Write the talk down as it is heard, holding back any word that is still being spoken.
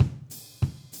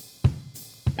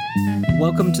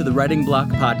Welcome to the Writing Block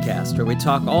Podcast, where we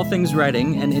talk all things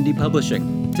writing and indie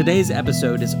publishing. Today's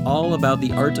episode is all about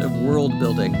the art of world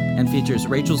building and features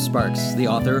Rachel Sparks, the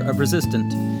author of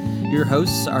Resistant. Your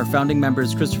hosts are founding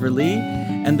members Christopher Lee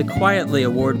and the quietly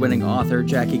award-winning author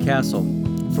Jackie Castle.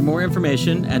 For more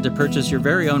information and to purchase your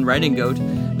very own writing goat,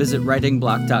 visit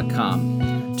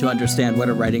writingblock.com. To understand what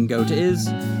a writing goat is,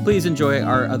 please enjoy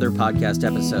our other podcast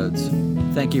episodes.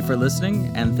 Thank you for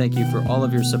listening, and thank you for all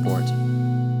of your support.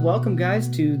 Welcome, guys,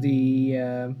 to the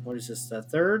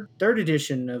the third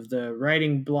edition of the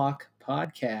Writing Block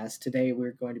podcast. Today,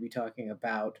 we're going to be talking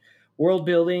about world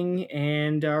building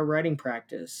and our writing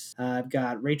practice. I've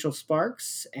got Rachel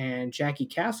Sparks and Jackie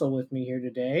Castle with me here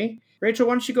today. Rachel,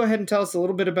 why don't you go ahead and tell us a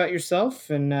little bit about yourself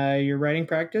and your writing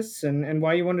practice and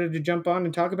why you wanted to jump on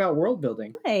and talk about world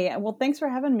building. Hey, well, thanks for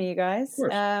having me, you guys.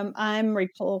 I'm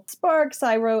Rachel Sparks.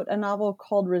 I wrote a novel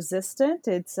called Resistant.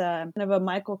 It's kind of a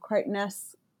Michael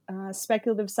Crichton-esque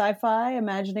speculative sci-fi,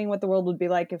 imagining what the world would be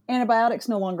like if antibiotics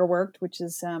no longer worked, which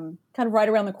is kind of right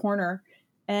around the corner.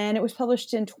 And it was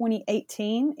published in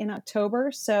 2018 in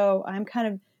October. So I'm kind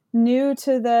of new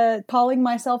to the calling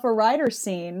myself a writer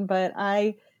scene, but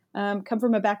I come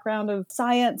from a background of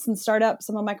science and startups.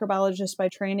 I'm a microbiologist by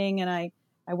training, and I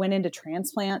went into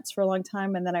transplants for a long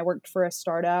time, and then I worked for a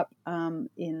startup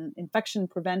in infection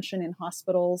prevention in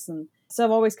hospitals. And so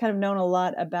I've always kind of known a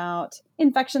lot about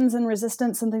infections and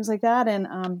resistance and things like that.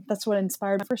 And that's what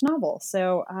inspired my first novel.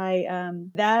 So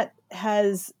that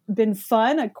has been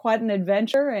fun, quite an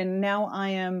adventure. And now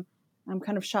I'm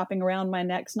kind of shopping around my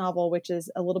next novel, which is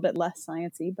a little bit less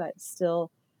sciencey, but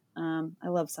still, I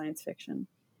love science fiction.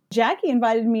 Jackie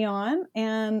invited me on,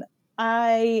 and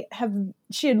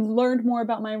she had learned more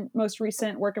about my most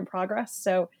recent work in progress.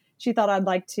 So she thought I'd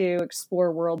like to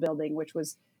explore world building, which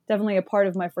was definitely a part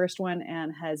of my first one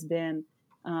and has been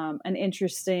an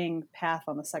interesting path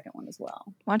on the second one as well.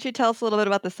 Why don't you tell us a little bit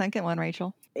about the second one,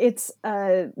 Rachel? It's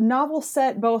a novel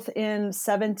set both in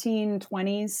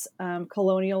 1720s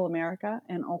colonial America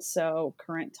and also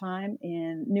current time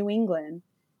in New England.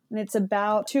 And it's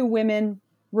about two women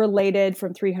related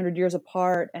from 300 years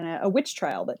apart, and a witch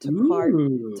trial that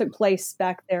took place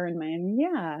back there in Maine.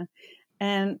 Yeah.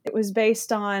 And it was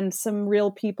based on some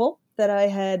real people that I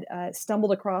had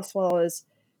stumbled across while I was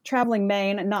traveling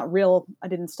Maine. And not real, I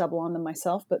didn't stumble on them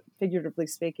myself, but figuratively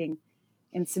speaking,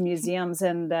 in some museums.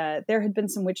 And there had been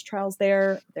some witch trials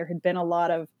there. There had been a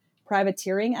lot of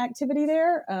privateering activity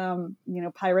there.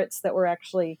 Pirates that were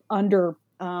actually under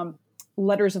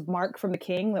letters of marque from the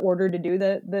king that ordered to do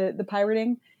the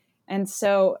pirating. And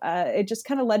so it just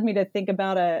kind of led me to think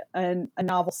about a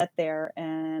novel set there,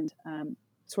 and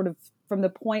sort of from the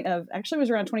point of, actually it was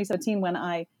around 2017 when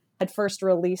I had first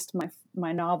released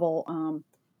my novel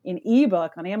in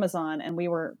ebook on Amazon, and we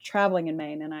were traveling in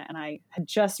Maine, and I had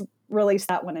just released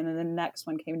that one, and then the next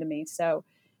one came to me. So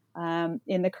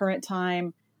in the current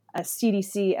time, a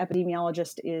CDC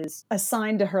epidemiologist is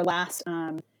assigned to her last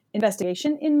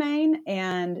investigation in Maine,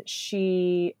 and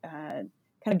she kind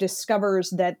of discovers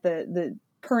that the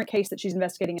current case that she's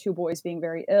investigating, two boys being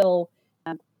very ill,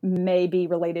 may be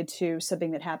related to something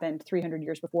that happened 300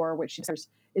 years before, which she says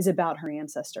is about her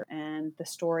ancestor. And the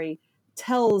story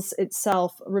reveals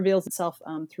itself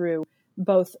through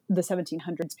both the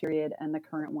 1700s period and the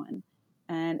current one.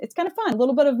 And it's kind of fun. A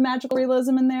little bit of magical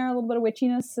realism in there, a little bit of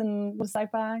witchiness and a little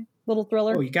sci-fi, little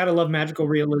thriller. Oh, you got to love magical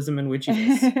realism and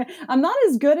witchiness. I'm not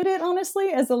as good at it,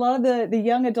 honestly, as a lot of the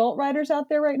young adult writers out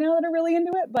there right now that are really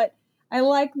into it, but I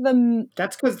like them.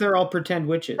 That's because they're all pretend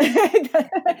witches.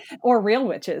 Or real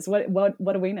witches. What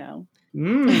do we know?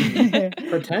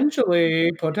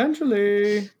 Potentially.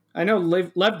 I know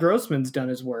Lev Grossman's done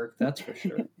his work, that's for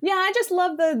sure. Yeah, I just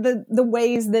love the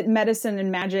ways that medicine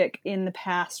and magic in the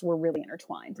past were really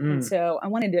intertwined. And so I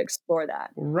wanted to explore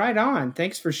that. Right on.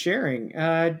 Thanks for sharing.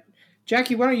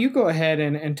 Jackie, why don't you go ahead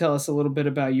and tell us a little bit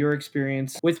about your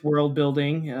experience with world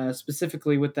building,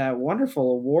 specifically with that wonderful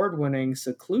award-winning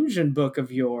Seclusion book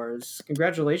of yours.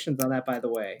 Congratulations on that, by the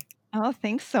way. Oh,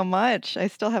 thanks so much. I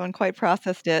still haven't quite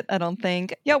processed it, I don't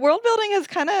think. Yeah, world building is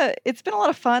it's been a lot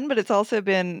of fun, but it's also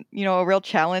been, a real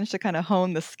challenge to kind of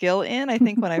hone the skill in. I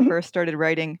think when I first started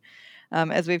writing,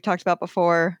 as we've talked about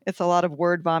before, it's a lot of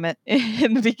word vomit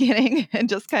in the beginning and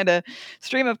just kind of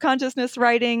stream of consciousness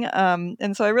writing.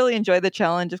 And so I really enjoy the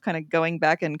challenge of kind of going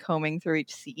back and combing through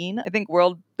each scene. I think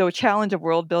the challenge of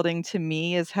world building to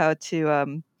me is how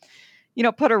to,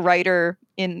 put a writer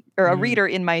in or a reader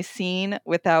in my scene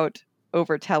without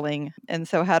overtelling. And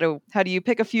so how do you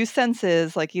pick a few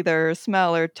senses, like either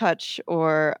smell or touch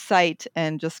or sight,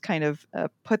 and just kind of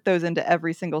put those into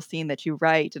every single scene that you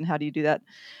write? And how do you do that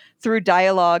through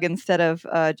dialogue instead of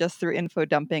just through info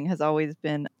dumping has always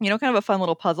been, kind of a fun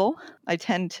little puzzle. I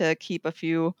tend to keep a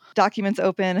few documents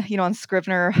open, on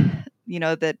Scrivener,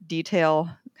 that detail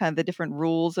kind of the different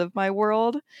rules of my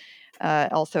world,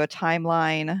 also a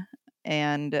timeline,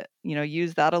 and,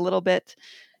 use that a little bit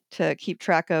to keep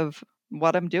track of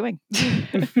what I'm doing.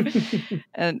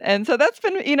 And so that's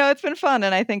been, it's been fun.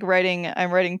 And I think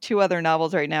I'm writing two other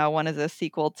novels right now. One is a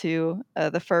sequel to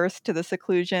the first, to The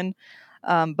Seclusion,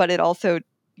 but it also,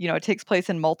 it takes place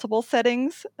in multiple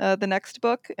settings, the next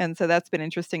book. And so that's been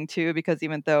interesting too, because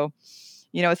even though,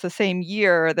 it's the same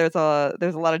year, there's a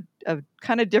lot of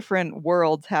kind of different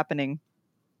worlds happening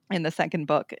in the second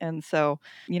book. And so,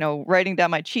 writing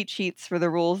down my cheat sheets for the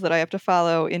rules that I have to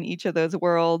follow in each of those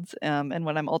worlds, and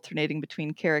when I'm alternating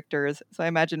between characters. So I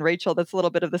imagine, Rachel, that's a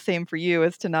little bit of the same for you,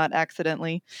 is to not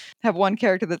accidentally have one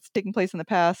character that's taking place in the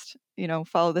past,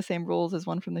 follow the same rules as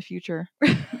one from the future.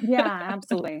 Yeah,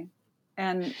 absolutely.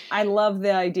 And I love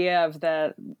the idea of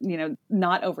the,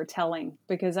 not overtelling,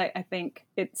 because I think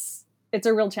it's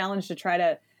a real challenge to try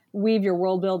to weave your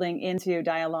world building into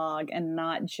dialogue and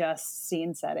not just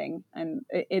scene setting. And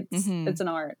it's an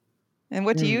art. And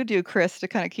what do you do, Chris, to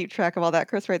kind of keep track of all that?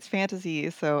 Chris writes fantasy,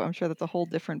 so I'm sure that's a whole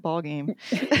different ballgame.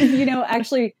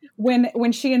 Actually,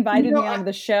 when she invited me onto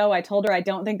the show, I told her I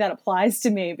don't think that applies to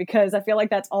me, because I feel like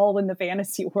that's all in the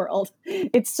fantasy world.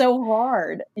 It's so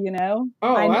hard,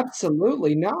 Oh,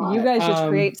 absolutely not. You guys just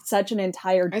create such an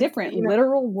entire different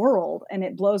literal world, and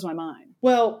it blows my mind.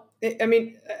 Well, I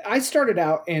mean, I started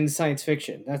out in science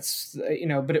fiction. That's,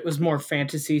 but it was more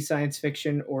fantasy science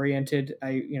fiction oriented.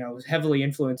 I, was heavily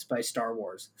influenced by Star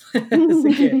Wars as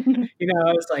a kid.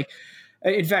 I was like,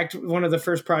 in fact, one of the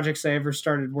first projects I ever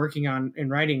started working on in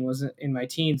writing was in my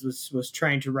teens was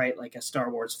trying to write like a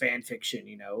Star Wars fan fiction,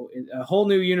 a whole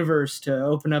new universe to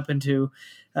open up into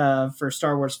for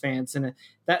Star Wars fans. And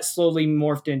that slowly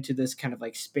morphed into this kind of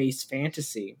like space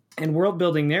fantasy. And world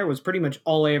building there was pretty much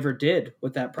all I ever did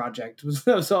with that project.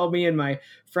 That was all me and my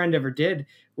friend ever did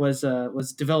was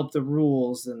develop the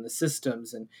rules and the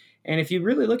systems. And if you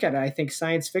really look at it, I think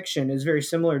science fiction is very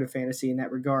similar to fantasy in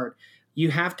that regard. You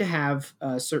have to have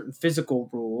certain physical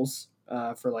rules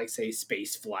for, like, say,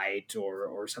 space flight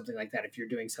or something like that if you're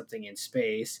doing something in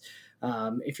space.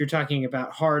 If you're talking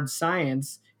about hard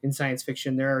science in science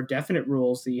fiction, there are definite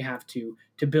rules that you have to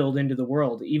build into the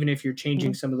world, even if you're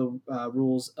changing some of the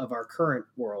rules of our current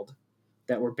world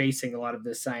that we're basing a lot of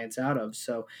this science out of.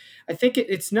 So I think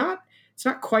it's not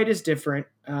quite as different.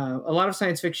 A lot of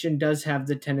science fiction does have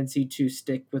the tendency to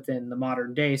stick within the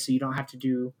modern day, so you don't have to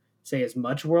do, say, as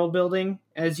much world building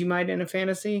as you might in a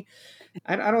fantasy.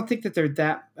 I don't think that they're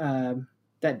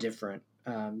that different.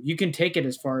 You can take it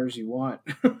as far as you want.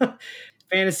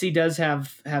 Fantasy does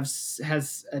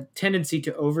has a tendency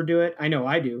to overdo it. I know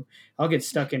I do. I'll get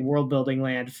stuck in world building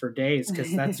land for days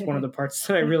because that's one of the parts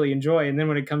that I really enjoy. And then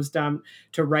when it comes down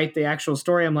to write the actual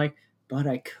story, I'm like, but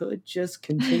I could just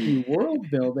continue world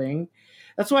building.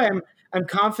 That's why I'm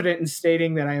confident in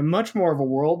stating that I am much more of a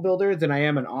world builder than I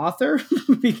am an author,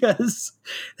 because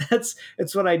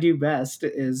it's what I do best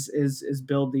is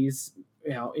build these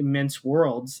immense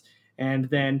worlds, and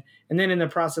then in the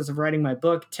process of writing my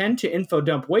book, tend to info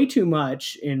dump way too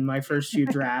much in my first few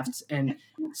drafts, and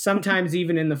sometimes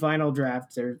even in the final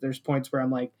draft, there's points where I'm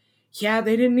like, yeah,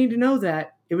 they didn't need to know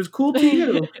that. It was cool to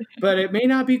you, but it may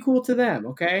not be cool to them.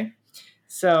 Okay.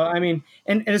 So, I mean,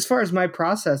 and as far as my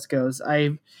process goes,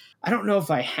 I don't know if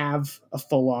I have a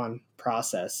full-on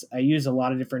process. I use a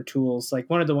lot of different tools. Like,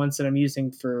 one of the ones that I'm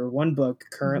using for one book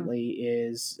currently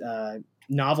is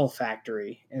Novel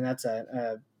Factory, and that's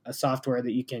a software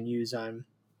that you can use on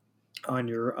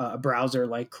your browser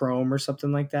like Chrome or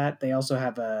something like that. They also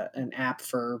have an app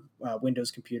for Windows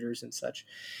computers and such.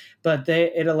 But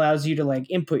it allows you to like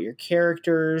input your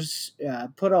characters,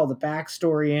 put all the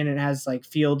backstory in. It has like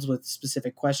fields with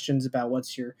specific questions about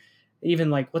what's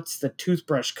the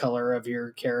toothbrush color of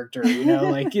your character,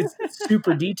 like it's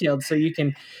super detailed. So you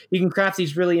can craft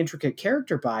these really intricate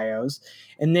character bios.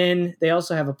 And then they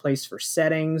also have a place for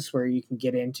settings where you can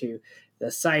get into the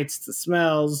sights, the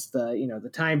smells, the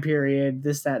time period,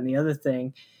 this, that, and the other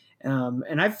thing.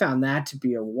 And I've found that to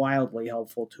be a wildly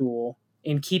helpful tool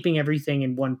in keeping everything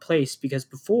in one place, because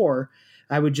before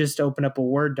I would just open up a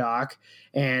Word doc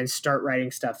and start writing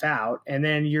stuff out. And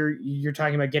then you're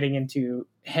talking about getting into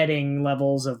heading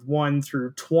levels of 1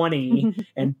 through 20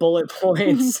 and bullet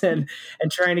points and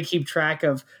trying to keep track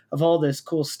of all this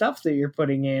cool stuff that you're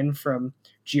putting in, from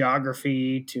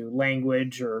geography to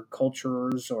language or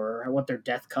cultures or what their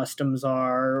death customs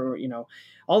are, or,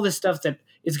 all this stuff that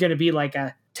is going to be like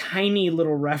a tiny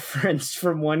little reference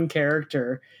from one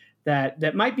character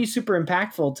that might be super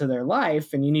impactful to their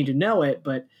life, and you need to know it.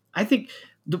 But I think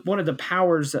one of the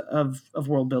powers of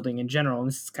world building in general, and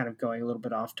this is kind of going a little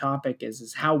bit off topic,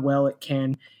 is how well it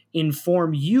can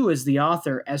inform you as the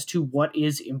author as to what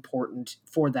is important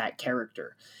for that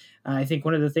character. I think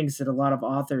one of the things that a lot of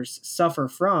authors suffer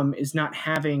from is not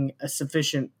having a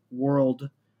sufficient world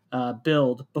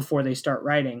build before they start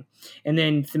writing. And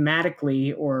then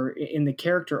thematically or in the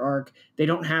character arc, they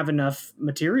don't have enough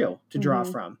material to draw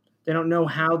from. They don't know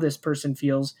how this person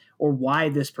feels or why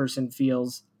this person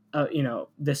feels,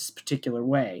 this particular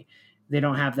way. They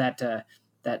don't have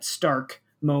that stark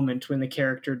moment when the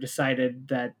character decided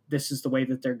that this is the way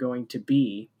that they're going to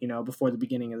be, before the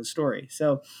beginning of the story.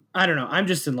 So I don't know. I'm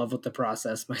just in love with the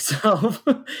process myself.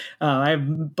 I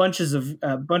have bunches of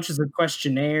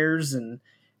questionnaires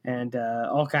and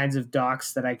all kinds of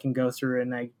docs that I can go through,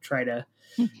 and I try to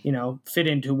fit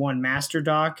into one master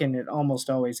doc, and it almost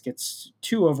always gets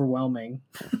too overwhelming.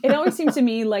 It always seems to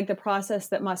me like the process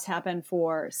that must happen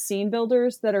for scene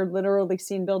builders that are literally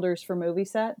scene builders for movie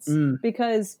sets,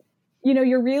 because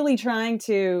you're really trying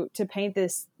to paint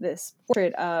this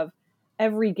portrait of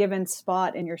every given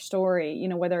spot in your story,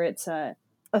 whether it's a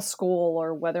school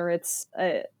or whether it's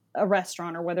a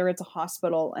restaurant or whether it's a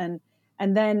hospital, and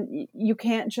then you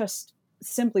can't just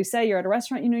simply say you're at a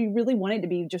restaurant. You really want it to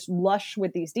be just lush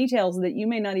with these details that you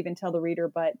may not even tell the reader,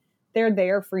 but they're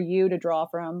there for you to draw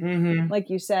from, like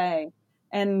you say.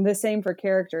 And the same for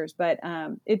characters. But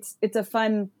it's a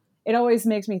fun. It always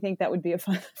makes me think that would be a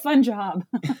fun job.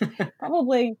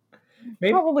 Probably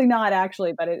not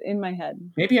actually, but in my head.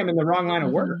 Maybe I'm in the wrong line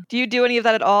of work. Do you do any of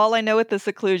that at all? I know with the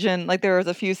seclusion, like there was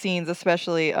a few scenes,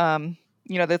 especially,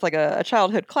 there's like a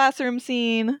childhood classroom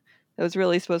scene that was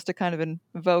really supposed to kind of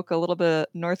invoke a little bit of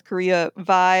North Korea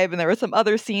vibe. And there were some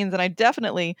other scenes, and I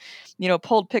definitely,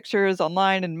 pulled pictures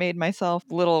online and made myself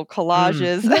little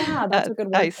collages. Yeah, that's a good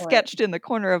word I for sketched in the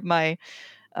corner of my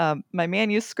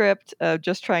manuscript,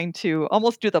 just trying to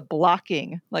almost do the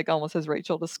blocking, like almost as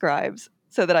Rachel describes,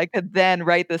 so that I could then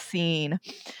write the scene.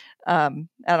 I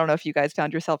don't know if you guys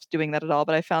found yourselves doing that at all,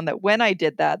 but I found that when I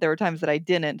did that, there were times that I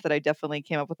didn't, that I definitely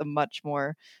came up with a much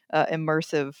more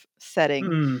immersive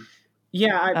setting.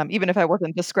 Yeah, even if I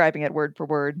wasn't describing it word for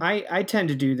word. I tend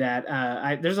to do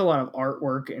that. There's a lot of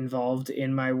artwork involved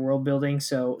in my world building,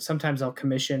 so sometimes I'll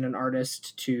commission an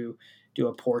artist to do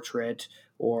a portrait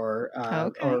or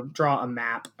draw a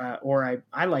map, or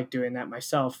I like doing that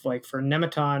myself. Like for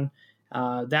Nemeton,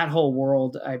 that whole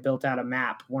world, I built out a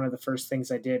map. One of the first things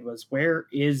I did was, where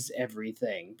is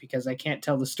everything? Because I can't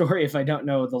tell the story if I don't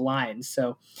know the lines.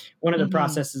 So one of the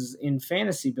processes in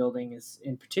fantasy building is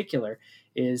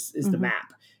the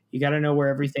map. You got to know where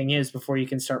everything is before you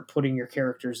can start putting your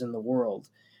characters in the world.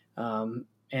 And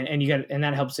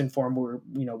that helps inform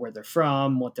where they're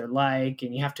from, what they're like,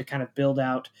 and you have to kind of build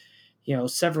out,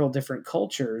 several different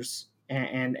cultures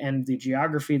and the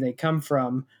geography they come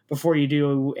from before you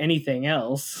do anything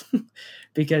else,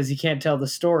 because you can't tell the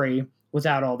story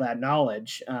without all that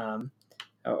knowledge.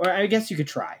 Or I guess you could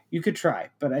try,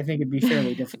 but I think it'd be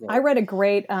fairly difficult. I read a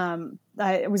great,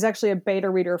 I was actually a beta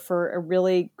reader for a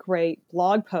really great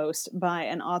blog post by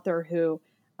an author who,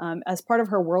 as part of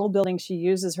her world building, she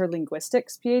uses her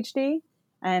linguistics PhD,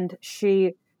 and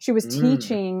she was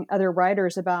teaching other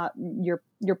writers about your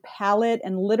palate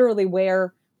and literally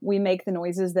where we make the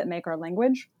noises that make our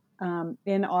language,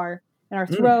 in our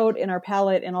throat, in our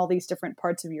palate, in all these different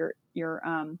parts of your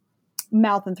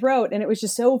mouth and throat. And it was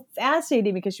just so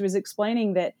fascinating because she was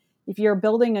explaining that if you're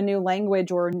building a new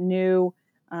language or a new,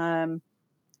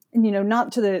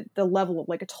 not to the level of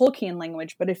like a Tolkien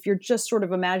language, but if you're just sort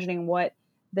of imagining what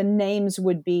the names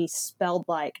would be spelled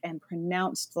like and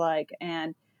pronounced like,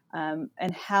 and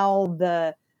how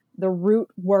the root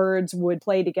words would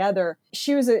play together,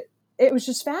 it was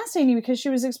just fascinating because she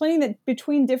was explaining that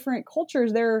between different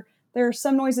cultures, there are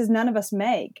some noises none of us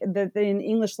make. That in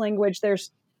English language,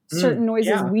 there's certain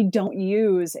noises we don't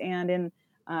use, and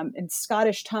in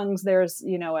Scottish tongues, there's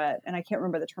and I can't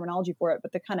remember the terminology for it,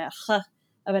 but the kind of h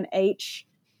of an H.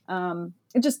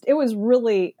 It was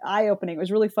really eye-opening. It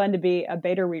was really fun to be a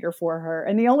beta reader for her.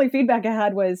 And the only feedback I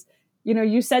had was,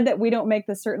 you said that we don't make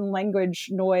the certain language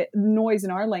noise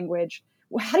in our language.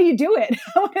 Well, how do you do it?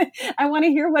 I want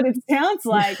to hear what it sounds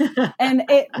like. And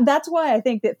that's why I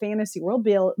think that fantasy world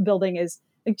building is,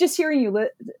 like, just hearing you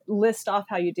list off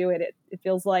how you do it, it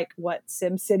feels like what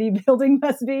SimCity building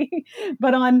must be,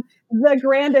 but on the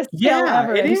grandest scale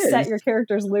ever, and set your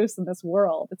characters loose in this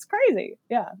world. It's crazy.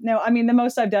 Yeah. No, I mean, the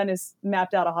most I've done is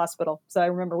mapped out a hospital, so I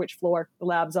remember which floor the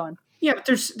lab's on. Yeah, but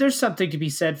there's something to be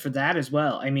said for that as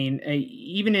well. I mean,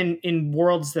 even in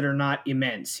worlds that are not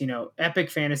immense,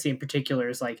 epic fantasy in particular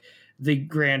is like the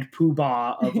grand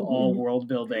poobah of all world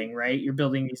building, right? You're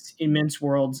building these immense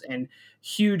worlds and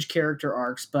huge character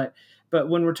arcs, but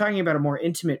when we're talking about a more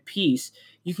intimate piece,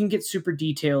 you can get super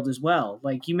detailed as well.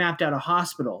 Like you mapped out a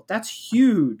hospital. That's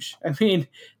huge. I mean,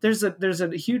 there's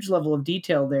a huge level of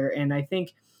detail there, and I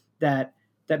think that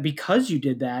because you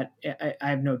did that, I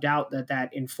have no doubt that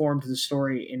informed the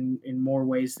story in more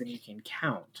ways than you can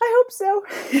count. I hope so.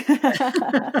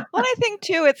 Well, I think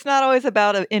too, it's not always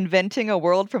about inventing a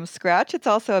world from scratch. It's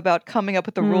also about coming up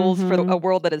with the rules for a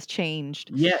world that has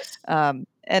changed. Yes.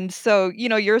 And so,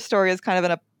 your story is kind of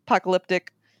an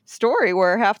apocalyptic story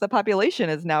where half the population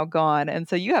is now gone. And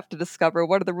so you have to discover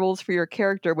what are the rules for your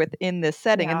character within this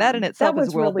setting. And that in itself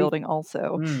is world building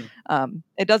also.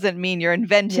 It doesn't mean you're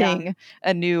inventing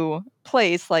a new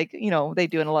place like, they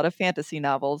do in a lot of fantasy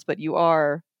novels, but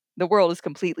the world is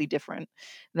completely different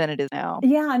than it is now.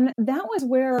 Yeah, and that was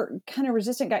where kind of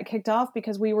Resistant got kicked off,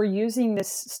 because we were using this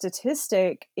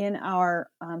statistic in our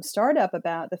startup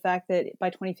about the fact that by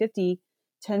 2050,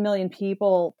 10 million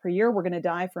people per year were going to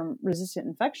die from resistant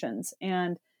infections.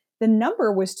 And the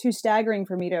number was too staggering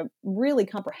for me to really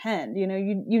comprehend.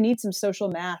 You need some social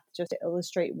math just to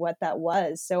illustrate what that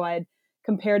was. So I had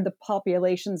compared the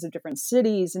populations of different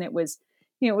cities, and it was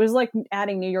like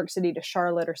adding New York City to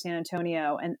Charlotte or San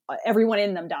Antonio, and everyone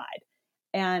in them died.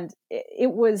 And it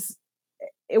was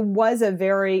a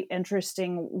very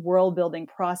interesting world building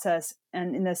process,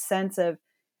 and in the sense of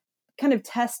kind of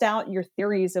test out your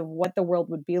theories of what the world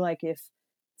would be like if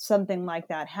something like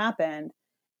that happened.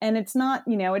 And it's not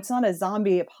a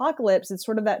zombie apocalypse. It's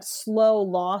sort of that slow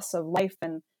loss of life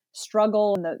and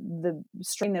struggle, and the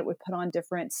strain that it would put on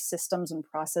different systems and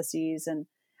processes and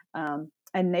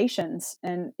nations.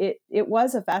 And it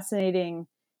was a fascinating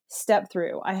step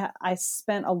through. I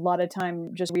spent a lot of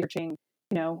time just researching,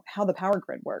 how the power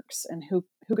grid works and who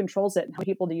controls it and how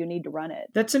many people do you need to run it.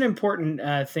 That's an important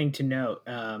thing to note.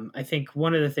 I think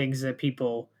one of the things that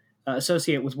people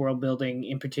associate with world building,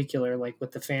 in particular, like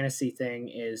with the fantasy thing,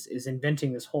 is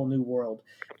inventing this whole new world.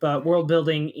 But world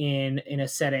building in a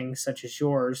setting such as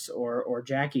yours or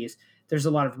Jackie's, there's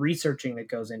a lot of researching that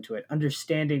goes into it,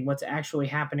 understanding what's actually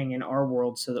happening in our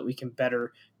world so that we can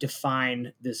better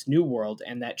define this new world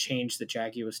and that change that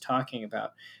Jackie was talking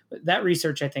about. But that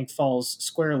research, I think, falls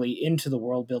squarely into the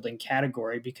world building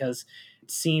category, because it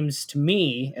seems to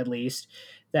me, at least,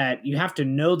 that you have to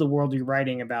know the world you're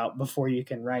writing about before you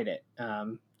can write it.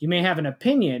 You may have an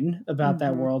opinion about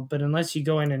that world, but unless you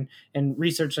go in and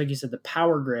research, like you said, the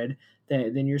power grid,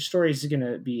 then your story is going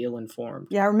to be ill-informed.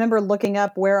 Yeah, I remember looking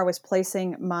up where I was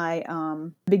placing my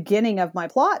beginning of my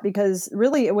plot, because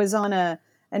really it was on an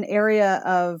area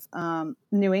of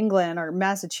New England or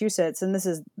Massachusetts, and this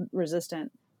is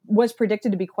Resistant, was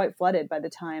predicted to be quite flooded by the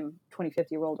time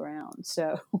 2050 rolled around.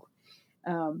 So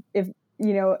if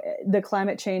the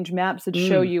climate change maps that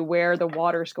show you where the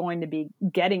water's going to be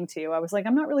getting to, I was like,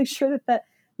 I'm not really sure that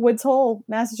Woods Hole,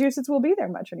 Massachusetts will be there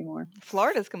much anymore.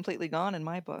 Florida's completely gone in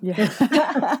my book. Yeah.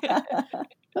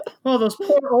 Oh, those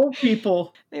poor old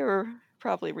people. They were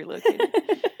probably relocated.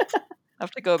 I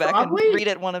have to go back and read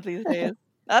it one of these days.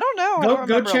 I don't know.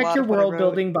 Go check your world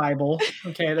building Bible.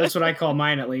 Okay, that's what I call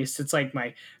mine, at least. It's like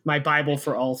my Bible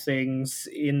for all things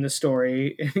in the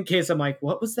story. In case I'm like,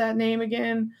 what was that name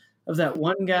again? Of that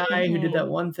one guy who did that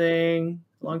one thing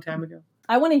a long time ago.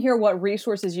 I want to hear what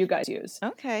resources you guys use.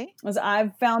 Okay. Because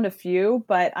I've found a few,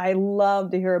 but I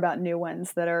love to hear about new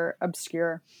ones that are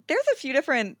obscure. There's a few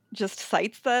different just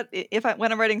sites that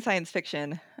when I'm writing science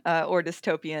fiction or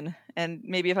dystopian, and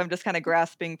maybe if I'm just kind of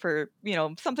grasping for,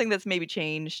 something that's maybe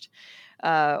changed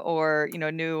or,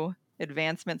 new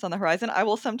advancements on the horizon, I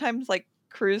will sometimes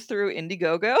cruise through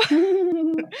Indiegogo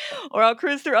or I'll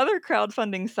cruise through other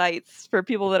crowdfunding sites for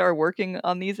people that are working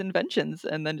on these inventions,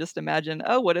 and then just imagine,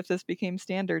 oh, what if this became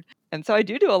standard? And so I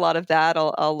do a lot of that.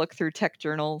 I'll look through tech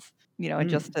journals, and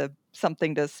just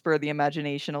something to spur the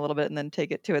imagination a little bit and then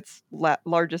take it to its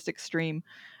largest extreme,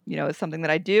 is something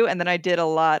that I do. And then I did a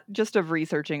lot just of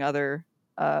researching other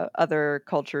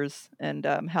cultures and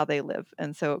how they live.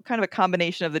 And so kind of a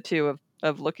combination of the two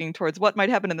of looking towards what might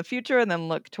happen in the future, and then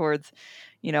look towards,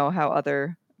 how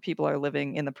other people are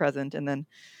living in the present, and then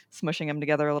smushing them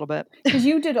together a little bit. Because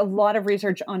you did a lot of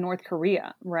research on North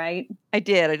Korea, right? I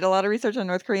did a lot of research on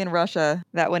North Korea and Russia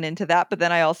that went into that. But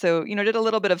then I also, did a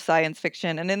little bit of science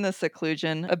fiction. And in the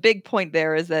seclusion, a big point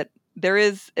there is that there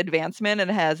is advancement and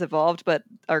has evolved, but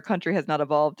our country has not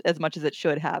evolved as much as it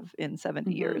should have in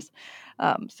 70 years.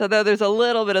 So though there's a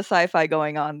little bit of sci-fi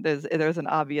going on, there's an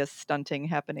obvious stunting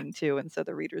happening too. And so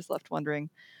the reader's left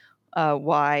wondering,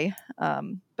 why.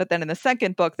 But then in the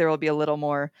second book, there will be a little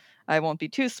more. I won't be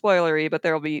too spoilery, but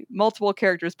there will be multiple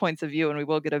characters' points of view, and we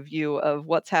will get a view of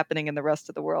what's happening in the rest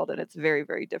of the world, and it's very,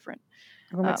 very different.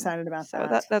 I'm excited about so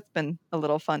that. That's been a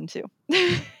little fun too.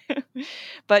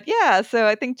 But yeah, so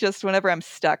I think just whenever I'm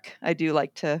stuck, I do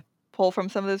like to pull from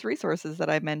some of those resources that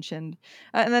I mentioned,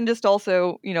 and then just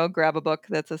also, grab a book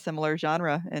that's a similar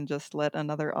genre and just let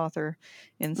another author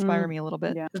inspire me a little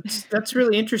bit. Yeah. That's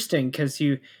really interesting because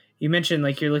you mentioned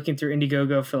like you're looking through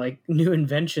Indiegogo for like new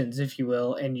inventions, if you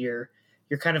will, and you're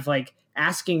kind of like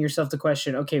asking yourself the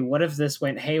question, okay, what if this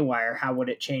went haywire? How would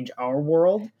it change our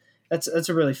world? That's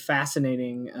a really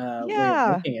fascinating way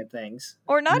of looking at things.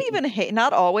 Or not even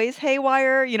not always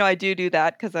haywire. I do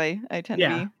that because I tend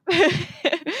to be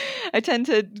I tend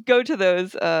to go to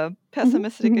those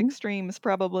pessimistic extremes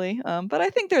probably. But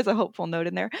I think there's a hopeful note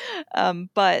in there.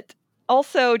 But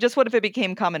also, just what if it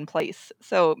became commonplace?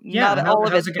 So not all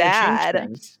of it's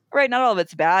bad, right? Not all of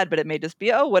it's bad, but it may just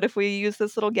be, what if we use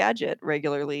this little gadget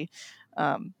regularly?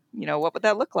 What would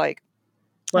that look like?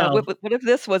 Well, what if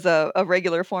this was a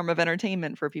regular form of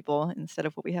entertainment for people instead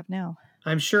of what we have now?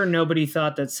 I'm sure nobody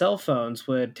thought that cell phones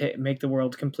would make the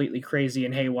world completely crazy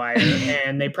and haywire,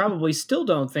 and they probably still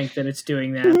don't think that it's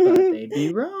doing that, but they'd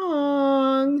be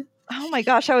wrong. Oh my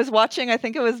gosh, I was watching, I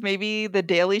think it was maybe The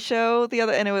Daily Show I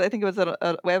think it was an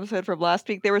episode from last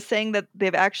week. They were saying that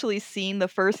they've actually seen the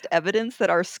first evidence that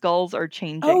our skulls are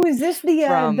changing. Oh, is this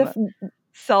from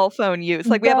cell phone use?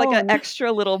 Like we have like an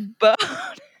extra little bone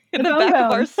in the back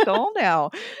of our skull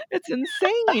now. It's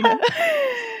insane.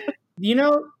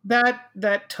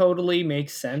 That totally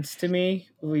makes sense to me.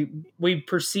 We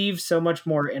perceive so much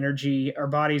more energy. Our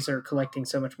bodies are collecting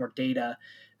so much more data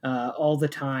all the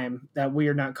time that we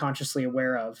are not consciously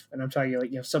aware of. And I'm talking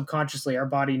like, subconsciously, our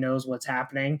body knows what's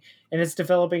happening and it's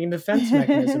developing a defense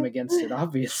mechanism against it,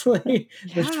 obviously.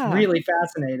 It's really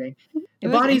fascinating. The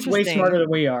body's way smarter than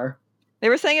we are. They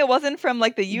were saying it wasn't from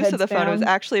like the use of the phone. It was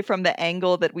actually from the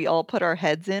angle that we all put our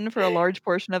heads in for a large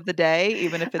portion of the day,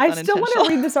 even if it's unintentional. I still want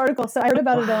to read this article. So I heard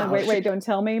about it on Wait, Don't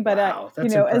Tell Me. But,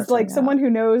 as like someone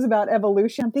who knows about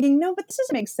evolution, I'm thinking, no, but this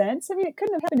doesn't make sense. I mean, it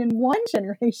couldn't have happened in one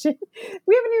generation.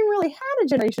 We haven't even really had a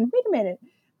generation. Wait a minute.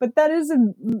 But that is,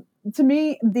 to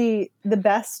me, the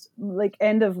best like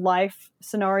end of life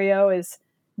scenario is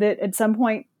that at some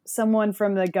point, someone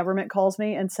from the government calls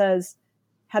me and says,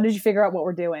 how did you figure out what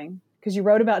we're doing? Because you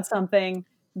wrote about something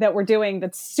that we're doing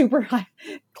that's super high,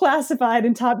 classified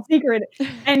and top secret,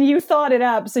 and you thought it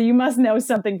up, so you must know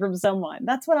something from someone.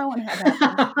 That's what I want to have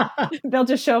happen. They'll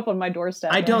just show up on my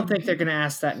doorstep. I don't think they're going to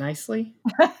ask that nicely.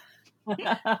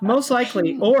 Most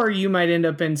likely. Or you might end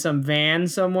up in some van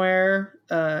somewhere.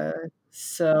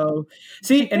 So,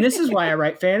 see, and this is why I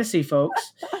write fantasy,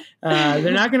 folks.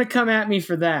 They're not going to come at me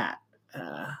for that.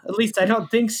 At least I don't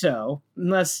think so,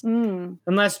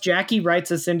 unless Jackie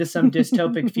writes us into some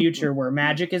dystopic future where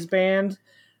magic is banned.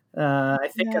 I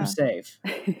think I'm safe.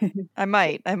 I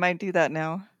might do that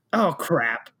now. Oh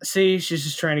crap! See, she's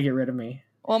just trying to get rid of me.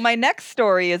 Well, my next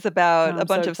story is about a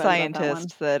bunch of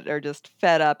scientists that are just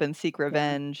fed up and seek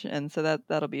revenge, and so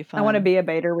that'll be fun. I want to be a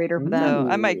beta reader for that. So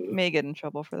I may get in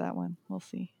trouble for that one. We'll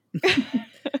see.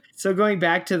 So going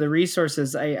back to the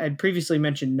resources, I'd previously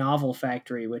mentioned Novel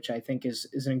Factory, which I think is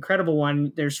an incredible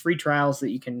one. There's free trials that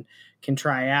you can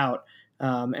try out,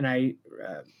 and I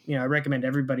recommend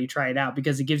everybody try it out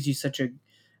because it gives you such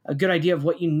a good idea of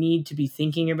what you need to be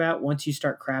thinking about once you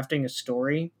start crafting a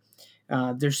story.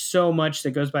 There's so much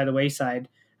that goes by the wayside.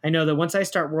 I know that once I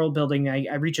start world building,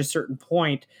 I reach a certain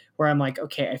point where I'm like,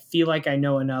 okay, I feel like I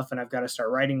know enough and I've got to start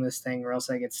writing this thing or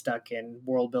else I get stuck in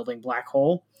world building black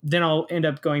hole. Then I'll end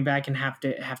up going back and have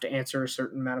to answer a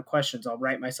certain amount of questions. I'll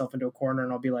write myself into a corner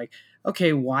and I'll be like,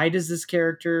 okay, why is this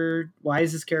character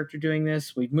doing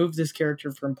this? We've moved this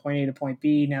character from point A to point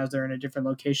B. Now they're in a different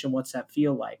location. What's that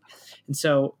feel like? And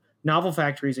so Novel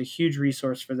Factory is a huge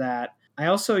resource for that. I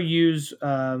also use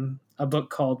a book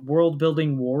called World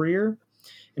Building Warrior.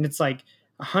 And it's like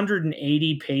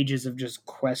 180 pages of just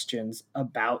questions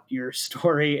about your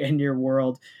story and your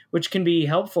world, which can be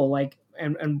helpful. Like,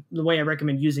 and the way I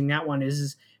recommend using that one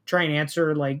is try and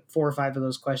answer like 4 or 5 of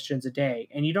those questions a day.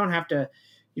 And you don't have to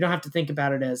think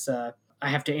about it as I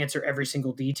have to answer every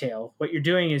single detail. What you're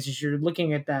doing is you're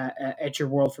looking at at your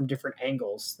world from different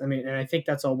angles. I mean, and I think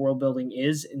that's all world building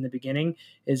is in the beginning,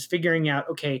 is figuring out,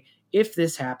 okay, if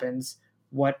this happens,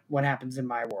 what happens in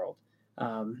my world?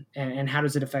 And how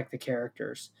does it affect the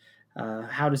characters?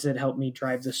 How does it help me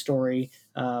drive the story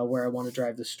where I want to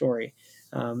drive the story?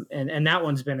 And that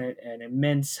one's been an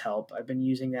immense help. I've been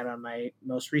using that on my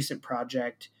most recent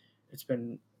project. It's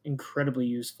been incredibly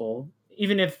useful.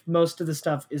 even if most of the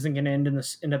stuff isn't going to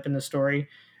end up in the story,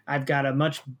 I've got a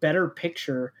much better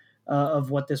picture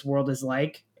of what this world is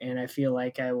like, and I feel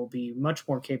like I will be much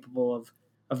more capable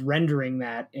of rendering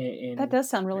that That does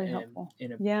sound really helpful.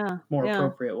 in a Yeah. more Yeah.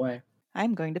 appropriate way.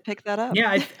 I'm going to pick that up.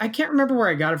 Yeah, I can't remember where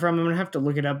I got it from. I'm gonna have to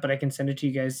look it up, but I can send it to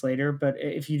you guys later. But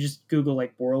if you just Google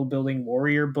like world building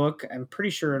warrior book, I'm pretty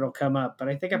sure it'll come up. But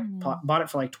I think I bought it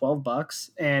for like $12,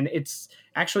 and it's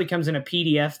actually comes in a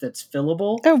PDF that's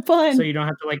fillable. Oh, fun! So you don't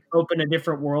have to like open a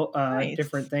different Nice.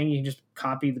 different thing. You can just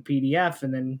copy the PDF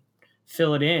and then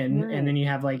fill it in, and then you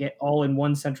have like it all in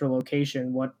one central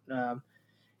location.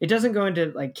 It doesn't go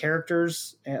into like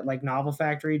characters like Novel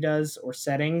Factory does or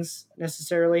settings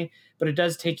necessarily, but it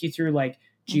does take you through like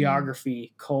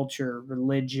geography, culture,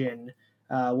 religion,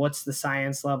 what's the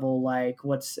science level like,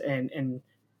 and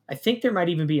I think there might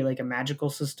even be like a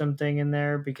magical system thing in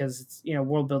there because it's, you know,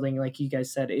 world building, like you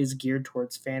guys said, is geared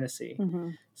towards fantasy.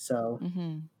 So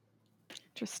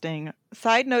Interesting.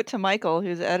 Side note to Michael,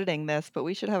 who's editing this, but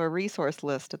we should have a resource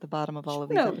list at the bottom of all of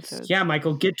these episodes. Yeah,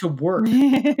 Michael, get to work.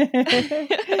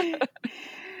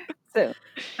 So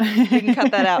you can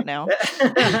cut that out now.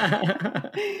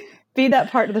 Feed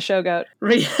that part to the show goat.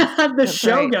 We have the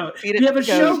show goat. We have a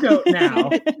show goat now.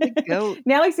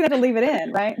 Now he's going to leave it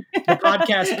in, right? The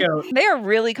podcast goat. They are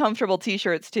really comfortable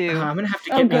t-shirts too. I'm going to have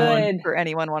to get one for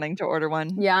anyone wanting to order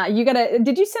one. Yeah, you got to.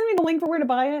 Did you send me the link for where to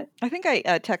buy it? I think I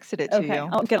texted it to you.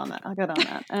 I'll get on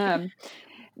that.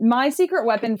 My secret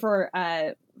weapon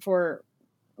for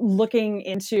looking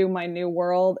into my new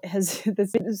world has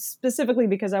this specifically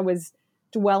because I was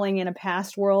dwelling in a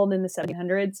past world in the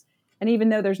 1700s. And even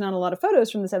though there's not a lot of photos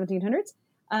from the 1700s,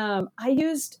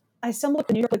 I stumbled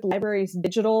upon New York Public Library's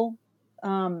digital.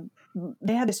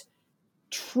 They have this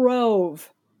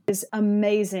trove. It's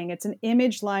amazing. It's an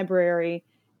image library.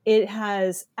 It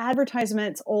has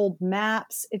advertisements, old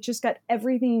maps. It just got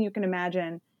everything you can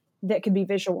imagine that could be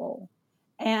visual.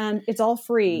 And it's all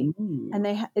free. Ooh.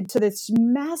 And so this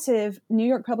massive New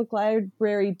York Public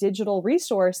Library digital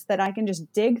resource that I can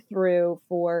just dig through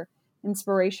for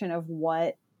inspiration of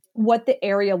what the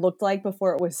area looked like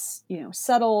before it was,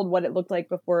 settled, what it looked like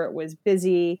before it was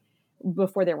busy,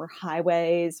 before there were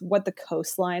highways, what the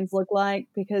coastlines look like,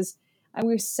 because I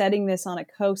was setting this on a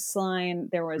coastline.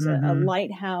 There was a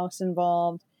lighthouse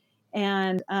involved,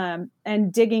 and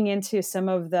digging into some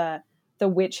of the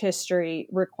witch history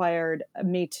required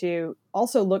me to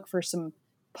also look for some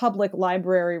public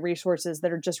library resources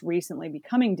that are just recently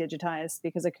becoming digitized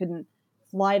because I couldn't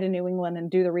fly to New England and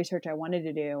do the research I wanted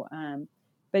to do.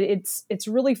 But it's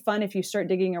really fun if you start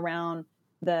digging around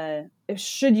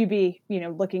should you be,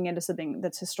 looking into something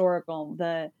that's historical,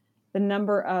 the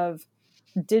number of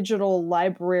digital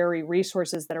library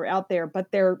resources that are out there,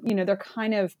 but they're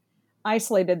kind of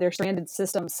isolated. They're stranded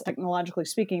systems, technologically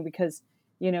speaking, because,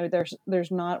 there's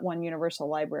not one universal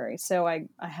library. So I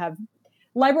have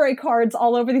library cards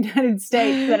all over the United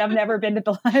States that I've never been to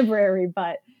the library,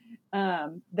 but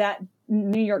that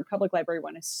New York Public Library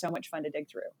one is so much fun to dig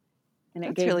through. And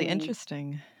That's really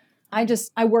interesting. I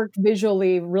worked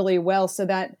visually really well. So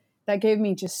that gave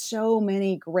me just so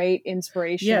many great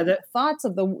inspiration, thoughts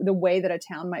of the way that a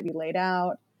town might be laid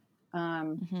out.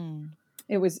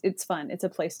 It's fun. It's a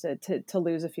place to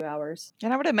lose a few hours.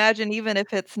 And I would imagine even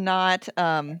if it's not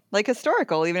like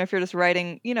historical, even if you're just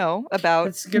writing, about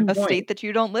a state that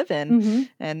you don't live in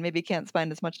and maybe can't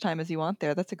spend as much time as you want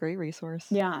there, that's a great resource.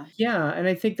 Yeah. Yeah. And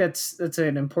I think that's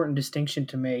an important distinction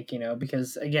to make,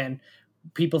 because again,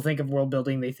 people think of world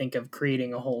building, they think of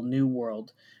creating a whole new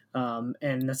world.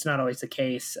 And that's not always the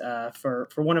case. For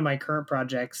one of my current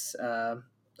projects,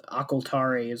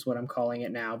 Akultari is what I'm calling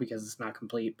it now because it's not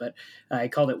complete, but I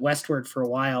called it Westward for a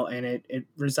while, and it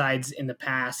resides in the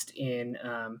past in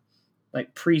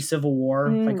like pre-Civil War,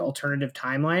 like alternative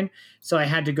timeline. So I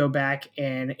had to go back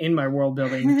and in my world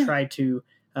building try to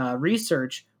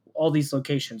research all these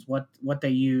locations, what they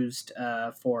used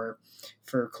for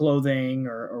clothing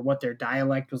or what their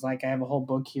dialect was like. I have a whole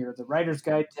book here, The Writer's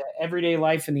Guide to Everyday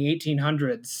Life in the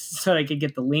 1800s, so I could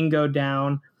get the lingo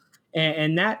down,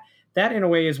 and that in a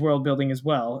way is world building as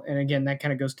well. And again, that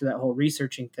kind of goes to that whole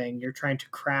researching thing. You're trying to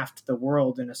craft the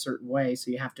world in a certain way,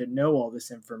 so you have to know all this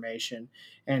information.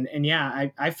 And yeah,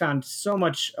 I found so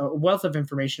much wealth of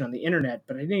information on the internet,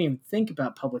 but I didn't even think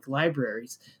about public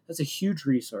libraries. That's a huge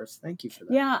resource. Thank you for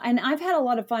that. Yeah, and I've had a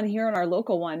lot of fun here in our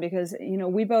local one because,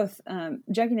 we both,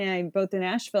 Jackie and I, both in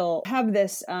Asheville, have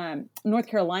this North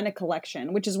Carolina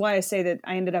collection, which is why I say that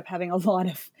I ended up having a lot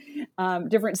of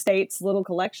different states, little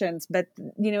collections. But,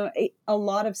 a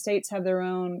lot of states have their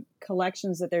own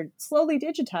collections that they're slowly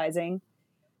digitizing.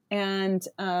 And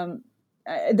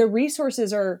the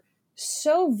resources are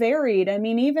so varied. I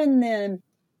mean, even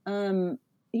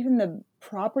the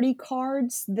property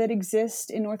cards that exist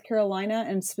in North Carolina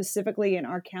and specifically in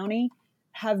our county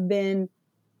have been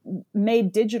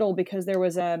made digital because there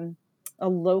was a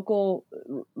local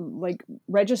like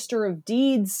register of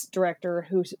deeds director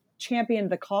who championed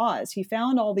the cause. He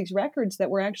found all these records that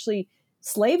were actually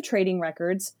slave trading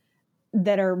records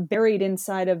that are buried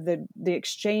inside of the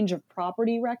exchange of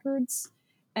property records.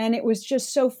 And it was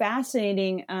just so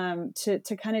fascinating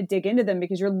to kind of dig into them,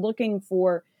 because you're looking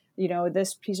for,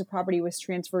 this piece of property was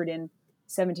transferred in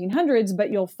 1700s,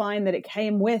 but you'll find that it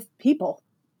came with people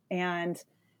and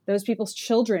those people's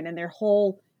children, and their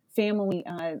whole family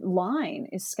line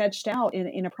is sketched out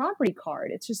in a property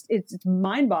card. It's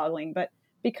mind-boggling. But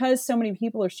because so many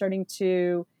people are starting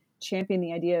to champion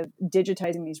the idea of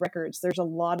digitizing these records, there's a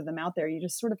lot of them out there. You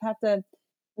just sort of have to,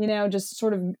 just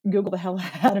sort of Google the hell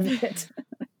out of it.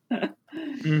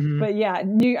 Mm-hmm. But yeah,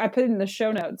 I put it in the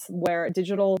show notes where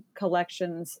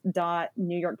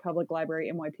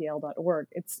digitalcollections.newyorkpubliclibrary.nypl.org.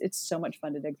 It's so much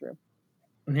fun to dig through.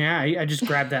 Yeah, I just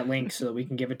grabbed that link so that we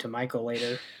can give it to Michael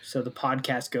later, so the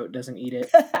podcast goat doesn't eat it.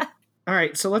 All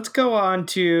right, so let's go on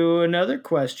to another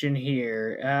question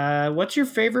here. What's your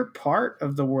favorite part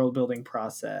of the world building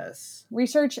process?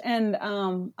 Research, and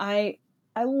I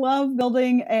love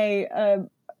building a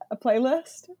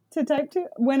playlist to type to.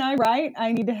 When I write,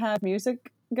 I need to have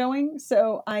music going,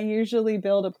 so I usually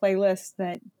build a playlist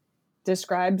that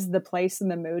describes the place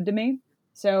and the mood to me.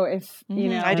 So if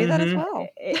I do that as well.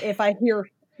 If I hear,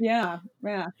 yeah,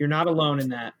 you're not alone in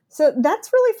that. So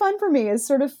that's really fun for me, is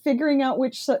sort of figuring out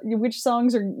which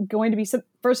songs are going to be,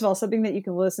 first of all, something that you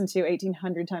can listen to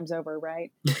 1,800 times over,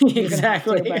 right?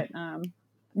 Exactly. But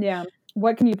yeah,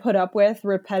 what can you put up with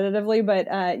repetitively?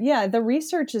 But yeah, the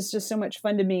research is just so much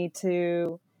fun to me,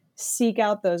 to seek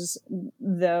out those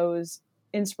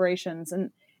inspirations.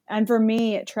 And for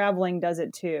me, traveling does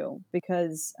it too,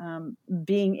 because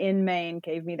being in Maine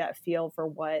gave me that feel for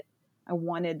what I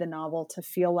wanted the novel to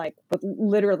feel like, but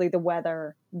literally the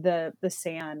weather, the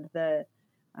sand, the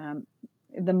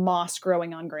moss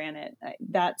growing on granite.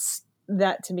 That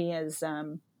to me is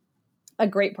a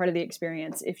great part of the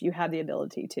experience if you have the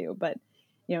ability to. But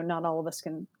not all of us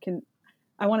can.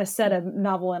 I want to set a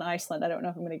novel in Iceland. I don't know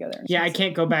if I'm going to go there. Yeah, I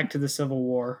can't go back to the Civil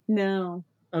War. No.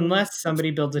 Unless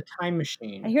somebody builds a time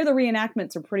machine. I hear the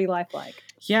reenactments are pretty lifelike.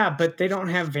 Yeah, but they don't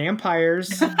have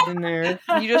vampires in there.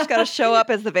 You just got to show up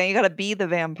as the vampire. You got to be the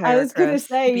vampire. I was going to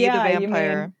say, be the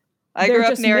vampire. I grew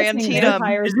up near Antietam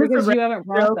because you haven't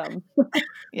brought them.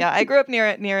 Yeah, I grew up near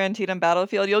Antietam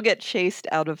Battlefield. You'll get chased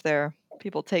out of there.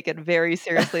 People take it very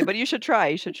seriously, but you should try.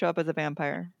 You should show up as a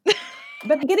vampire.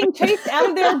 But getting chased out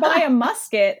of there by a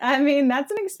musket, I mean, that's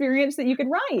an experience that you could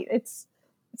write. It's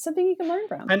something you can learn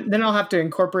from. And then I'll have to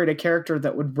incorporate a character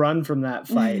that would run from that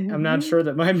fight. I'm not sure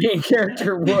that my main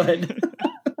character would.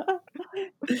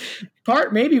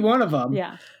 Maybe one of them.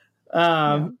 Yeah.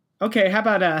 Okay. How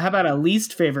about a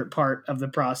least favorite part of the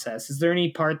process? Is there any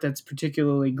part that's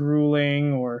particularly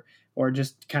grueling or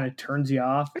just kind of turns you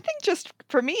off? I think just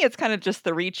for me, it's kind of just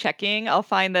the rechecking. I'll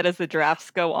find that as the drafts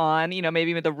go on,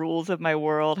 maybe the rules of my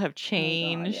world have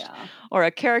changed, or a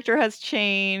character has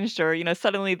changed, or,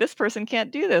 suddenly this person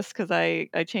can't do this because I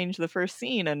changed the first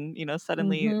scene and,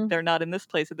 suddenly they're not in this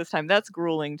place at this time. That's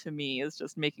grueling to me, is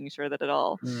just making sure that it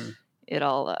all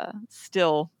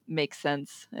still makes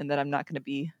sense, and that I'm not going to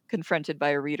be confronted by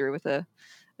a reader with a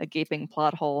gaping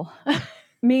plot hole.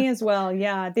 Me as well.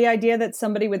 Yeah. The idea that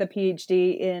somebody with a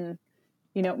PhD in,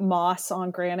 moss on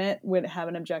granite would have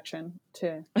an objection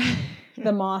to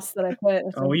the moss that I put.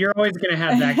 Oh, you're always going to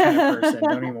have that kind of person.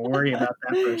 Don't even worry about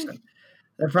that person.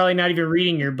 They're probably not even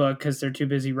reading your book because they're too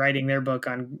busy writing their book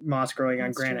on moss growing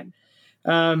on granite.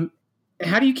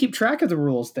 How do you keep track of the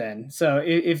rules then? So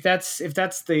if that's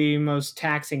the most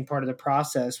taxing part of the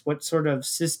process, what sort of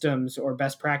systems or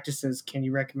best practices can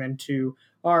you recommend to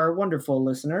our wonderful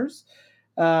listeners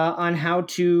on how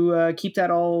to keep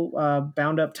that all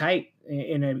bound up tight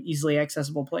in an easily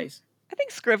accessible place? I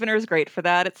think Scrivener is great for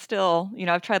that. It's still,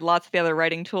 I've tried lots of the other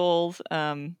writing tools,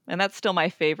 and that's still my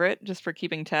favorite, just for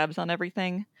keeping tabs on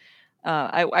everything.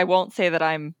 I won't say that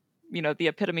I'm, the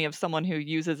epitome of someone who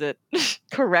uses it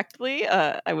correctly.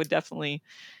 I would definitely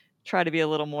try to be a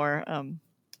little more,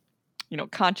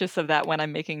 conscious of that when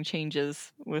I'm making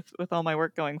changes with all my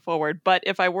work going forward. But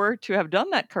if I were to have done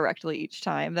that correctly each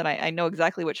time, then I know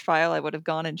exactly which file I would have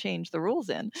gone and changed the rules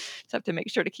in. Just have to make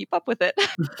sure to keep up with it.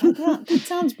 That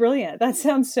sounds brilliant. That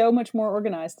sounds so much more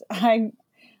organized. I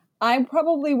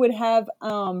probably would have,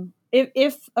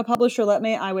 if a publisher let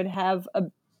me, I would have a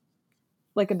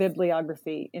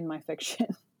bibliography in my fiction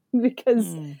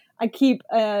because I keep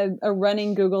a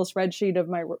running Google spreadsheet of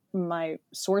my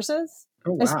sources,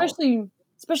 Oh, wow. especially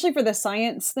for the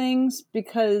science things,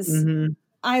 because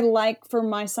I like for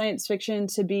my science fiction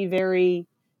to be very,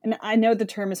 and I know the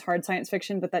term is hard science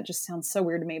fiction, but that just sounds so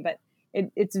weird to me, but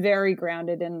it's very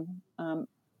grounded in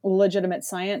legitimate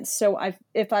science. So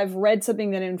if I've read something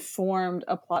that informed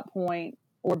a plot point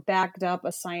or backed up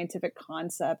a scientific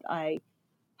concept, I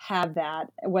have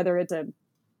that, whether it's a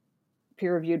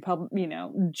peer-reviewed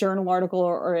journal article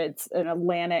or it's an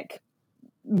Atlantic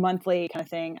monthly kind of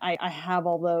thing. I have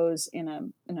all those in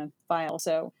a file.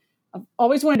 So I've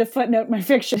always wanted to footnote my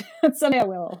fiction. Someday I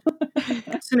will.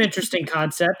 It's an interesting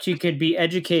concept. You could be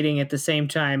educating at the same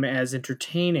time as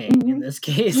entertaining in this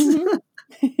case.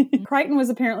 Crichton was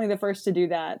apparently the first to do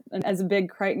that. And as a big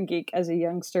Crichton geek as a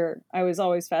youngster, I was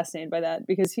always fascinated by that,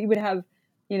 because he would have,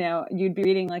 you'd be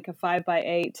reading like a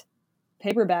 5x8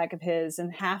 paperback of his,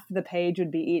 and half the page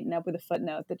would be eaten up with a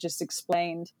footnote that just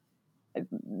explained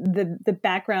the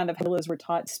background of how gorillas were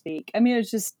taught to speak. I mean, it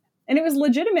was just, and it was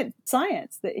legitimate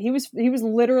science that he was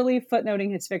literally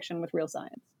footnoting his fiction with real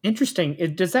science. Interesting.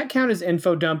 Does that count as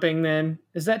info dumping then?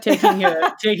 Is that taking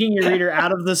your reader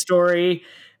out of the story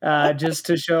just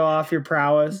to show off your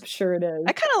prowess? I'm sure it is.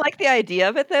 I kind of like the idea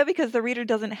of it, though, because the reader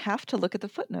doesn't have to look at the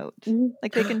footnote.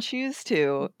 Like, they can choose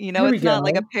to. It's not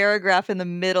like a paragraph in the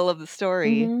middle of the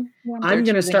story. Yeah. I'm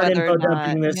going to start info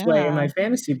dumping this way in my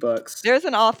fantasy books. There's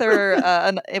an author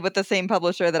with the same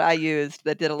publisher that I used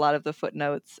that did a lot of the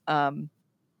footnotes. And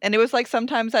it was like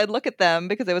sometimes I'd look at them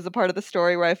because it was a part of the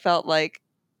story where I felt like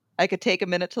I could take a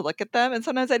minute to look at them. And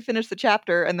sometimes I'd finish the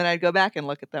chapter and then I'd go back and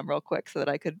look at them real quick so that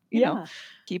I could,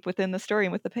 keep within the story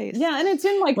and with the pace. Yeah, and it's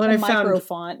in like a micro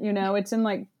font, it's in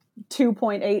like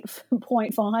 2.8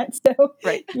 point font. So,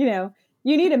 right.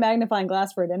 You need a magnifying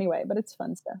glass for it anyway, but it's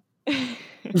fun stuff.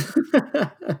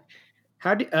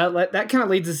 How do that kind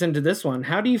of leads us into this one.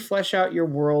 How do you flesh out your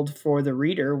world for the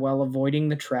reader while avoiding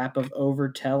the trap of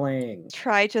overtelling?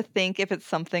 Try to think if it's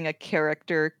something a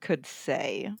character could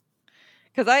say.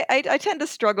 Because I tend to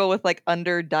struggle with like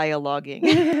under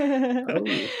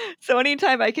dialoguing. So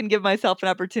anytime I can give myself an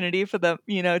opportunity for them,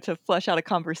 to flesh out a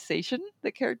conversation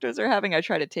that characters are having, I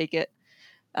try to take it.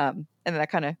 And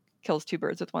that kind of kills two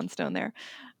birds with one stone there.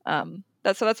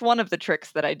 That's one of the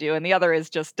tricks that I do. And the other is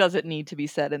just, does it need to be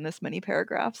said in this many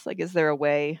paragraphs? Like, is there a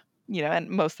way, and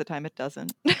most of the time it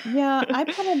doesn't. Yeah, I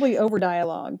probably over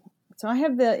dialogue. So I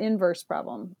have the inverse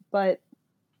problem, but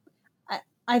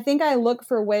I think I look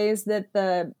for ways that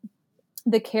the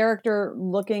character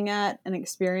looking at and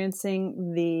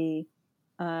experiencing the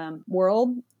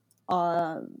world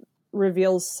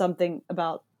reveals something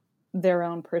about their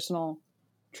own personal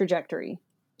trajectory.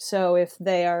 So if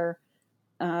they are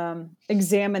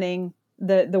examining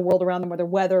the world around them, or the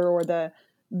weather, or the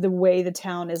way the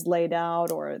town is laid out,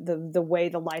 or the way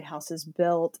the lighthouse is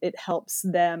built, it helps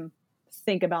them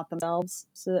think about themselves.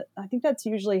 So I think that's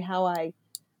usually how I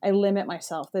limit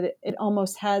myself, that it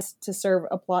almost has to serve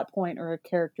a plot point or a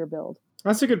character build.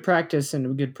 That's a good practice and a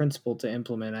good principle to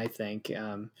implement, I think.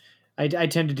 I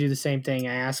tend to do the same thing.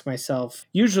 I ask myself,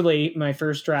 usually my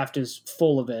first draft is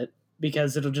full of it,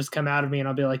 because it'll just come out of me and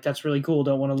I'll be like, that's really cool.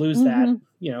 Don't want to lose that,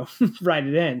 write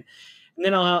it in. And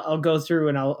then I'll go through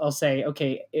and I'll say,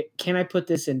 okay, can I put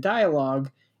this in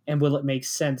dialogue, and will it make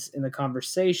sense in the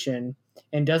conversation?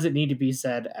 And does it need to be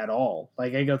said at all?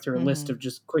 Like, I go through a list of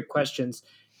just quick questions.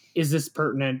 Is this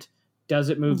pertinent? Does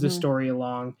it move the story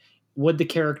along? Would the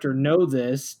character know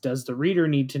this? Does the reader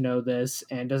need to know this?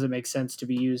 And does it make sense to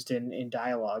be used in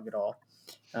dialogue at all?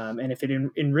 And if it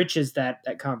enriches that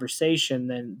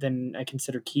conversation, then I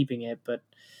consider keeping it. But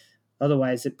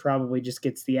otherwise, it probably just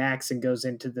gets the axe and goes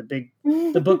into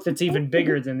the book that's even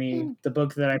bigger than the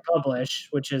book that I publish,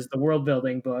 which is the world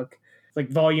building book. Like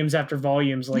volumes after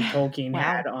volumes, like Tolkien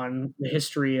had on the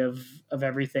history of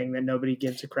everything that nobody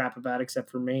gives a crap about except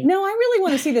for me. No, I really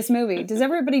want to see this movie. Does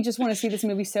everybody just want to see this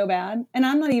movie so bad? And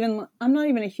I'm not even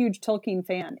a huge Tolkien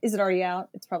fan. Is it already out?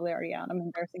 It's probably already out. I'm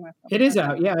embarrassing myself. It is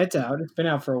out. Yeah, it's out. It's been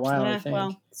out for a while, I think.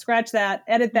 Well, scratch that.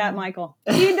 Edit that, Michael.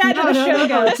 Feed that to the show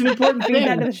goat. It's an important thing. Feed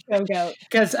that to the show goat.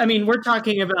 Because, we're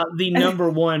talking about the number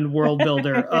one world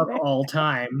builder of all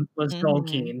time was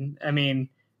Tolkien.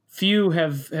 Few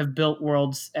have built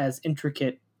worlds as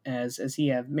intricate as he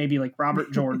have. Maybe like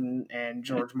Robert Jordan and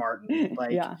George Martin.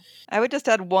 Yeah. I would just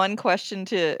add one question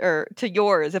to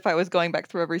yours if I was going back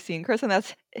through every scene, Chris, and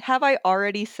that's, have I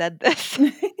already said this?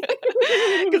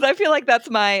 Because I feel like that's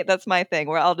my thing,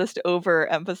 where I'll just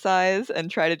overemphasize and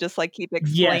try to just like keep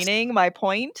explaining my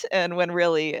point, and when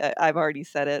really I've already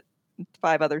said it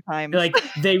 5 other times. Like,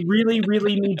 they really,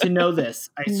 really need to know this.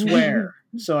 I swear.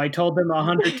 So I told them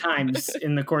 100 times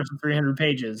in the course of 300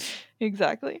 pages.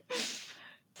 Exactly.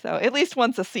 So at least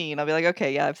once a scene, I'll be like,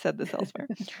 okay, yeah, I've said this elsewhere.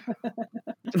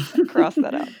 Cross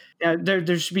that out.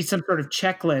 There should be some sort of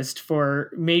checklist for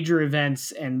major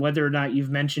events and whether or not you've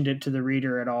mentioned it to the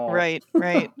reader at all. Right.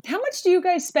 How much do you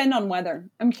guys spend on weather?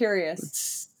 I'm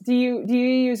curious. Do you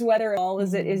use weather at all?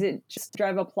 Is it just to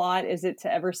drive a plot? Is it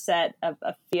to ever set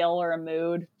a feel or a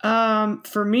mood?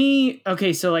 For me,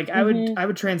 okay, so like I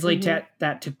would translate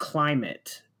that to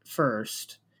climate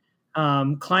first.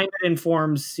 Climate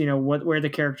informs, where the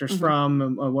character's from,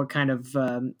 and what kind of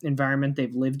environment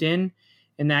they've lived in,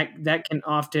 and that can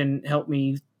often help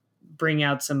me bring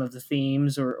out some of the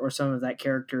themes or some of that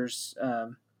character's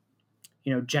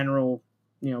general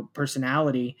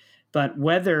personality. But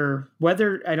weather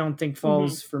I don't think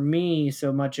falls for me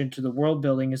so much into the world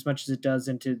building as much as it does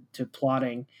into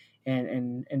plotting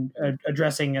and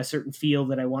addressing a certain feel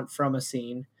that I want from a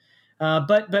scene.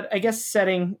 But I guess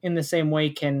setting in the same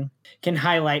way can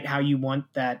highlight how you want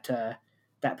that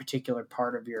particular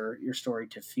part of your story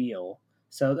to feel.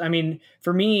 So I mean,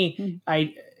 for me,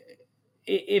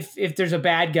 if there's a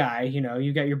bad guy,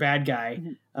 you got your bad guy.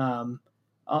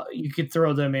 You could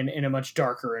throw them in a much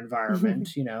darker environment,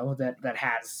 that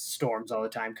has storms all the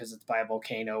time because it's by a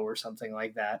volcano or something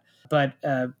like that. But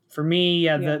for me,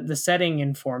 the setting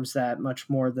informs that much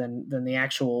more than the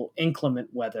actual inclement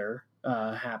weather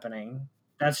happening.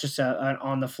 That's just an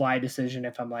on-the-fly decision.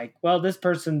 If I'm like, well, this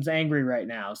person's angry right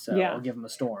now, so I'll give them a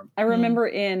storm. I remember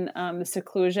in The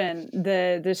Seclusion,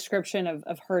 the description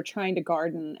of her trying to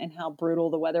garden and how brutal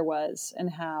the weather was, and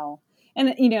how, and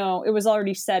it was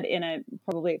already set in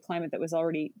probably a climate that was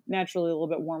already naturally a little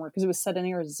bit warmer because it was set in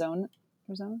Arizona.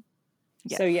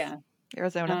 Yes. So yeah,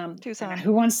 Arizona, Tucson.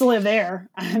 Who wants to live there?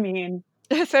 I mean,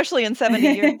 especially in 70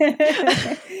 years.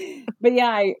 But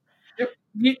yeah,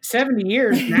 70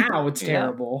 years now, it's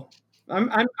terrible. I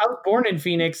was born in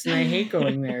Phoenix and I hate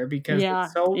going there because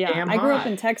it's so damn hot. I grew up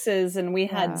in Texas and we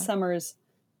had summers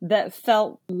that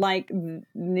felt like,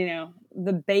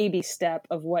 the baby step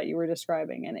of what you were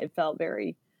describing. And it felt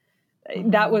very,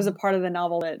 that was a part of the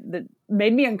novel that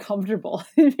made me uncomfortable.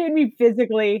 It made me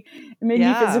physically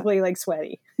like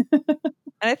sweaty.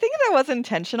 And I think that was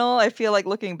intentional. I feel like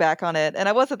looking back on it, and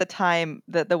I was at the time,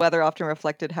 that the weather often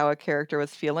reflected how a character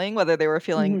was feeling, whether they were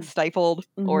feeling stifled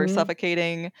or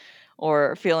suffocating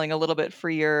or feeling a little bit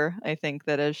freer. I think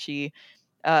that as she,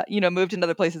 moved into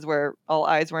other places where all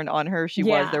eyes weren't on her,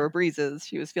 there were breezes.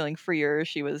 She was feeling freer.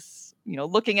 She was,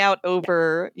 looking out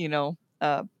over,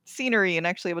 scenery and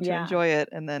actually able to enjoy it.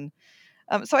 And then,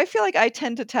 so I feel like I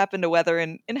tend to tap into weather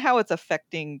and how it's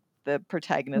affecting the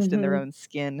protagonist in their own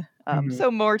skin. So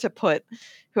more to put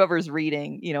whoever's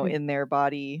reading, in their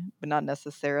body, but not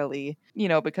necessarily,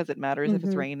 because it matters if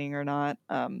it's raining or not.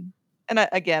 And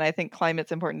I think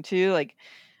climate's important too. Like,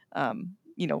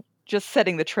 just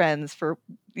setting the trends for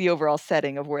the overall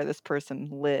setting of where this person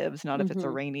lives, not if it's a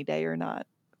rainy day or not.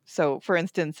 So, for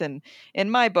instance, in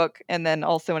my book, and then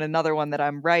also in another one that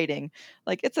I'm writing,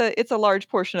 like it's a large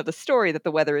portion of the story that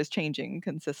the weather is changing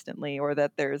consistently, or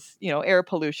that there's air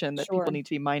pollution that people need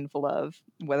to be mindful of,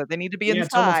 whether they need to be inside.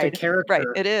 It's almost a character. Right,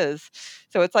 it is.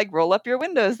 So it's like, roll up your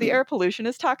windows. The air pollution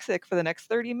is toxic for the next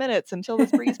 30 minutes until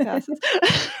this breeze passes.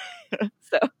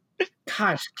 So.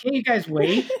 Gosh, can't you guys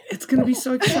wait? It's going to be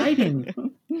so exciting.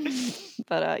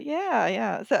 But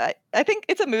yeah. So I think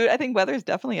it's a mood. I think weather is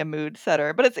definitely a mood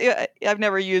setter. But I've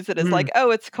never used it as like, oh,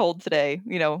 it's cold today.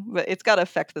 But it's got to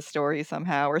affect the story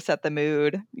somehow or set the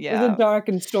mood. Yeah, it's a dark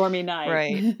and stormy night.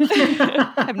 Right.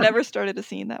 I've never started a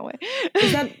scene that way.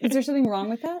 Is there something wrong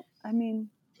with that? I mean,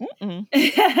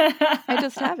 I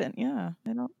just haven't. Yeah,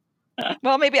 I don't.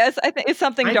 Well, maybe I think is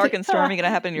something dark and stormy going to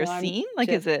happen in your scene? Like,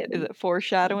 is it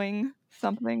foreshadowing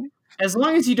something? As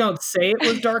long as you don't say it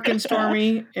was dark and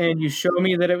stormy and you show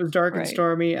me that it was dark and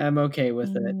stormy, I'm okay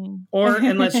with it. Or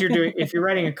unless if you're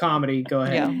writing a comedy, go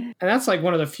ahead. Yeah. And that's like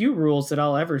one of the few rules that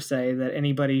I'll ever say that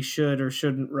anybody should or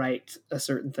shouldn't write a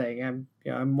certain thing.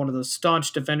 I'm one of those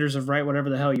staunch defenders of write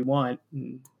whatever the hell you want.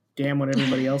 Damn what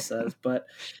everybody else says. But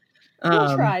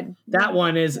that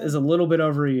one is a little bit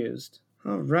overused.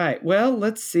 All right. Well,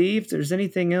 let's see if there's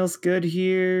anything else good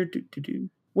here.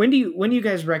 When do you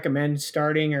guys recommend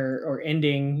starting or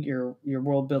ending your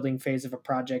world building phase of a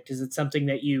project? Is it something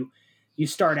that you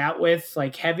start out with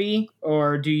like heavy,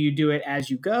 or do you do it as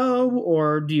you go,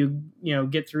 or do you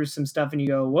get through some stuff and you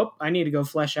go, whoop, I need to go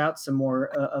flesh out some more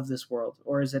of this world,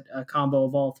 or is it a combo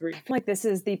of all three? I feel like this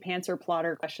is the pantser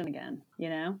plotter question again,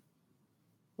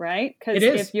 right? Because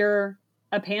if you're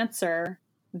a pantser,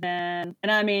 then,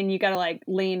 and I mean, you got to like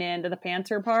lean into the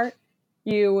pantser part.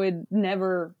 you would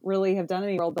never really have done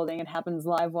any world building. It happens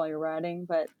live while you're writing.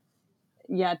 But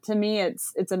yeah, to me,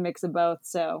 it's a mix of both.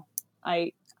 So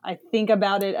I think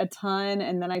about it a ton,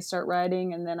 and then I start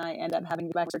writing, and then I end up having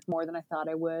to go back research more than I thought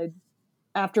I would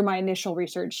after my initial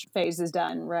research phase is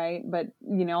done, right? But,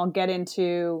 I'll get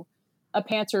into a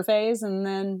pantser phase and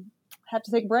then have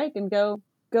to take a break and go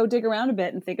dig around a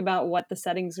bit and think about what the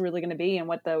setting's really going to be and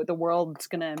what the world's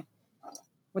going to,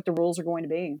 what the rules are going to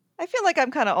be. I feel like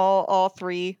I'm kind of all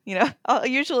three. I'll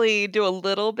usually do a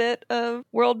little bit of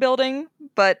world building,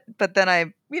 but then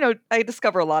I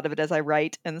discover a lot of it as I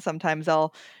write, and sometimes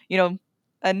I'll,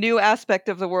 a new aspect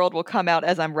of the world will come out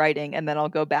as I'm writing, and then I'll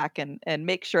go back and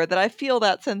make sure that I feel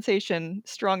that sensation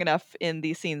strong enough in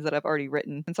these scenes that I've already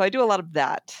written. And so I do a lot of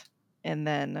that, and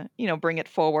then, bring it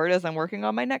forward as I'm working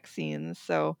on my next scenes.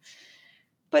 So,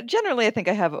 but generally, I think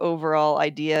I have overall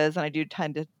ideas, and I do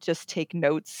tend to just take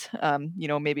notes.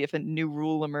 Maybe if a new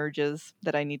rule emerges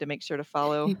that I need to make sure to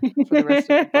follow for the rest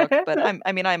of the book. But I'm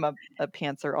a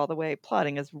pantser all the way.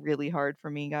 Plotting is really hard for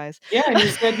me, guys. Yeah, and you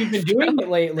said you've been doing it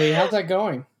lately. How's that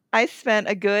going? I spent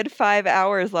a good 5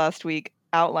 hours last week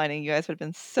outlining. You guys would have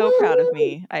been so proud of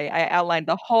me. I outlined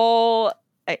the whole.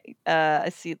 I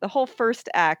see the whole first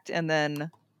act, and then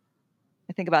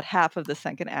I think about half of the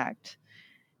second act.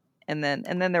 And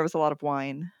then there was a lot of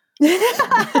wine.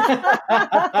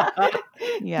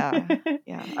 Yeah.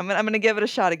 I'm gonna give it a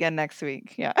shot again next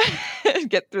week. Yeah,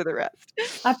 get through the rest.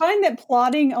 I find that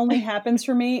plotting only happens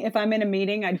for me if I'm in a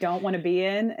meeting I don't want to be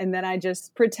in, and then I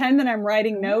just pretend that I'm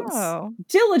writing notes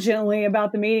diligently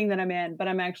about the meeting that I'm in, but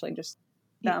I'm actually just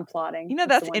I'm plotting.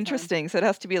 That's interesting. So it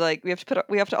has to be like we have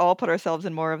to all put ourselves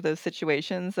in more of those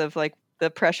situations of like the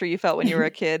pressure you felt when you were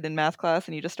a kid in math class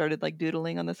and you just started like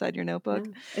doodling on the side of your notebook.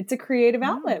 It's a creative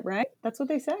outlet, right? That's what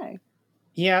they say.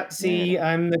 Yeah, see,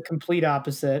 I'm the complete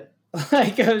opposite.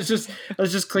 Like I was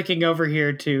just clicking over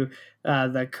here to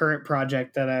the current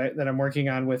project that I'm working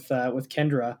on with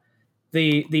Kendra.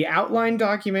 The outline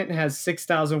document has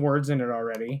 6,000 words in it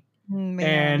already.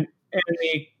 And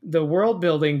the world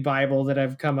building Bible that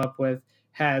I've come up with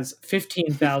has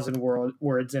 15,000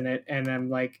 words in it, and I'm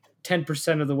like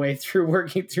 10% of the way through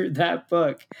working through that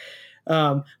book.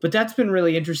 But that's been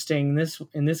really interesting.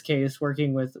 In this case,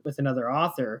 working with another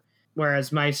author,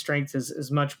 whereas my strength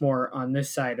is much more on this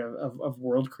side of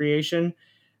world creation.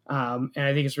 And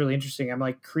I think it's really interesting. I'm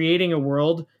like creating a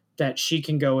world that she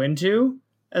can go into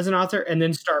as an author and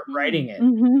then start writing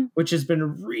it, which has been a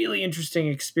really interesting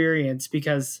experience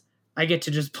because I get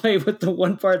to just play with the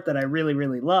one part that I really,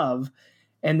 really love.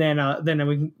 And then I'll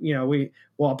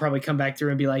probably come back through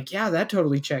and be like, yeah, that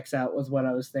totally checks out with what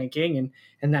I was thinking.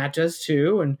 And that does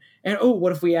too. And oh,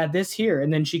 what if we add this here?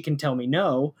 And then she can tell me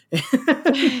no.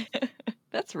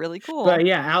 That's really cool. But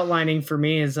yeah, outlining for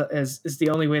me is the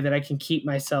only way that I can keep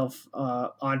myself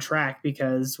on track,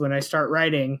 because when I start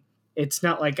writing, it's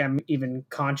not like I'm even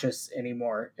conscious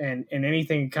anymore. And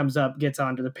anything that comes up gets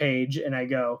onto the page and I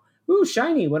go, ooh,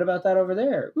 shiny. What about that over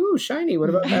there? Ooh, shiny. What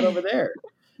about that over there?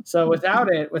 So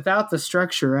without the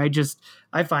structure,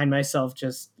 I find myself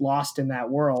just lost in that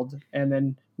world, and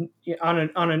then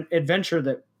on an adventure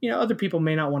that other people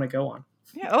may not want to go on.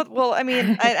 Yeah. Oh, well, I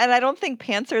mean, I don't think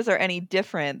pantsers are any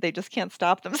different. They just can't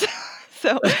stop themselves.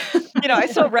 So, I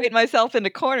still write myself into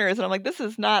corners, and I'm like, this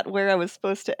is not where I was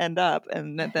supposed to end up,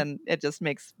 and then it just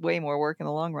makes way more work in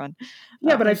the long run.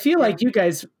 Yeah, but I feel like you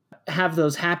guys have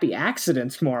those happy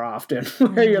accidents more often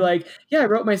where you're like, yeah, I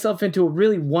wrote myself into a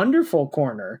really wonderful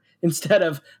corner instead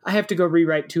of I have to go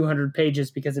rewrite 200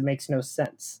 pages because it makes no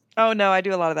sense. Oh, no, I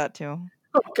do a lot of that too.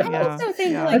 Oh, God. I also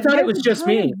think I thought it was just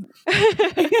me.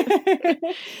 I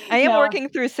am working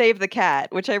through Save the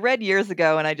Cat, which I read years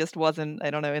ago, and I just wasn't,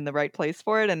 in the right place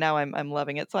for it, and now I'm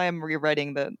loving it. So I'm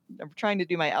rewriting I'm trying to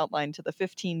do my outline to the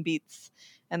 15 beats,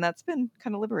 and that's been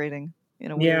kind of liberating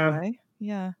in a weird way.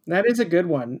 Yeah. That is a good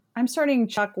one. I'm starting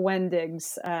Chuck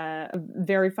Wendig's A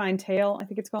Very Fine Tale, I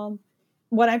think it's called.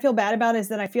 What I feel bad about is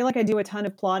that I feel like I do a ton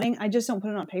of plotting. I just don't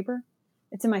put it on paper.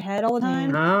 It's in my head all the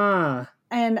time.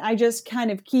 And I just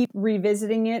kind of keep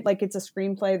revisiting it like it's a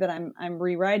screenplay that I'm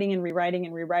rewriting and rewriting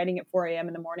and rewriting at 4 a.m.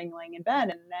 in the morning laying in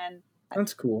bed. And then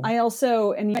that's cool. I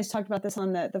also, and you guys talked about this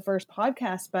on the first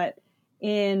podcast, but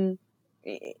in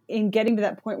getting to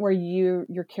that point where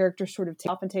your characters sort of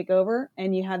take off and take over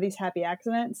and you have these happy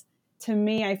accidents, to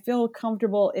me, I feel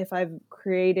comfortable if I've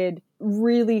created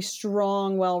really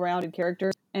strong, well-rounded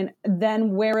characters, and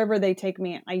then wherever they take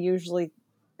me, I usually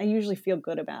feel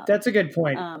good about. That's a good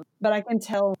point. But I can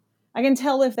tell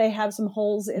if they have some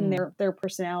holes in their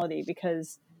personality,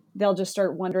 because they'll just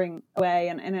start wandering away,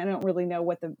 and I don't really know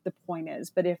what the point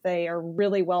is. But if they are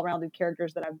really well-rounded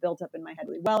characters that I've built up in my head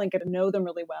really well and get to know them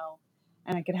really well,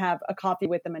 and I could have a coffee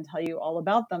with them and tell you all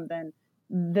about them, then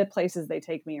the places they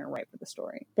take me are right for the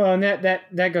story. Well, and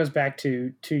that goes back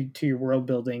to your world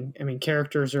building. I mean,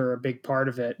 characters are a big part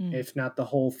of it, if not the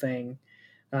whole thing.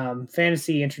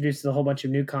 Fantasy introduces a whole bunch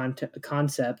of new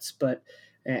concepts, but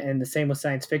and the same with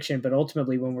science fiction. But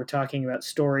ultimately, when we're talking about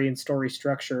story and story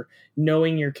structure,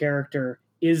 knowing your character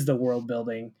is the world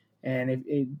building,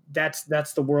 and that's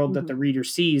the world that the reader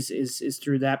sees is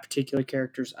through that particular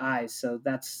character's eyes. So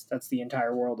that's the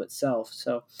entire world itself.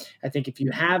 So I think if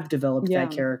you have developed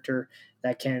that character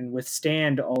that can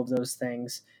withstand all of those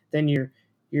things, then you're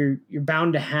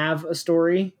bound to have a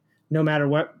story, no matter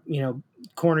what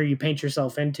corner you paint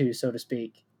yourself into, so to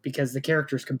speak, because the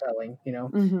character is compelling.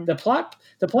 The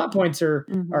plot points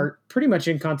are pretty much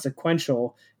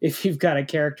inconsequential if you've got a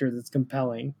character that's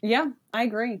compelling. Yeah, I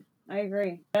agree.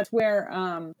 That's where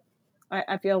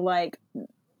I feel like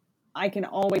I can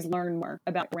always learn more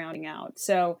about rounding out.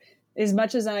 So as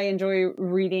much as I enjoy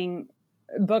reading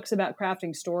books about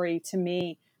crafting story, to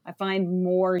me, I find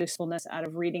more usefulness out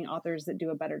of reading authors that do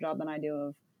a better job than I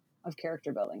do of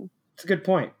character building. That's a good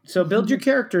point. So build your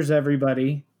characters,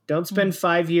 everybody. Don't spend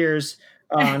 5 years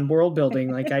on world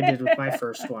building like I did with my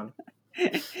first one.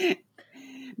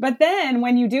 But then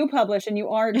when you do publish and you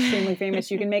are extremely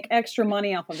famous, you can make extra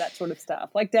money off of that sort of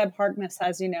stuff. Like Deb Harkness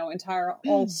has, entire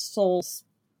All Souls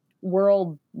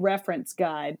world reference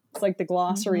guide. It's like the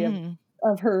glossary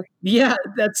of her. Yeah,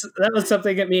 that was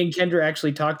something that me and Kendra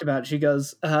actually talked about. She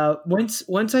goes,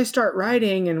 once I start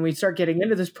writing and we start getting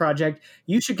into this project,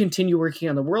 you should continue working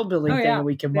on the world building thing, and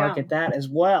we can market that as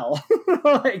well.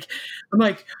 I'm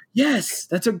like, yes,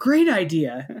 that's a great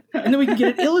idea. And then we can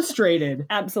get it illustrated.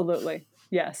 Absolutely.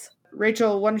 Yes.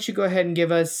 Rachel, why don't you go ahead and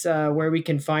give us where we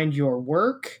can find your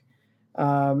work,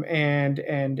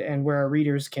 and where our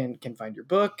readers can find your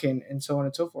book, and so on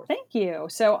and so forth. Thank you.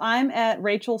 So I'm at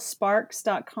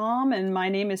rachelsparks.com, and my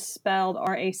name is spelled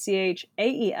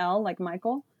Rachael, like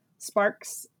Michael,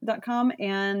 sparks.com.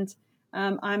 And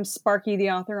I'm Sparky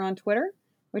the author on Twitter,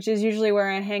 which is usually where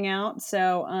I hang out.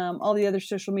 So all the other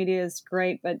social media is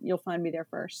great, but you'll find me there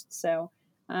first. So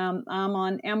I'm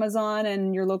on Amazon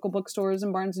and your local bookstores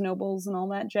and Barnes & Nobles and all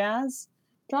that jazz.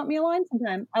 Drop me a line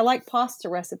sometime. I like pasta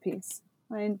recipes.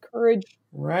 I encourage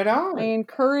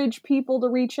people to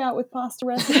reach out with pasta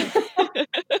recipes.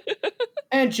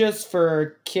 And just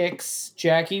for kicks,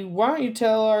 Jackie, why don't you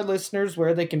tell our listeners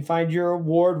where they can find your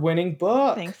award-winning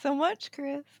book? Thanks so much,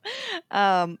 Chris.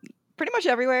 Pretty much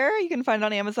everywhere. You can find it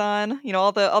on Amazon.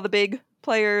 All the big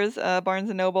players,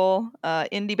 Barnes & Noble.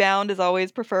 IndieBound is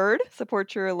always preferred.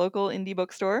 Support your local indie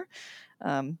bookstore.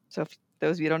 So if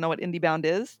those of you who don't know what IndieBound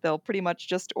is, they'll pretty much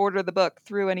just order the book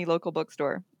through any local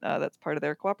bookstore. That's part of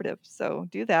their cooperative. So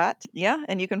do that. Yeah,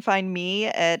 and you can find me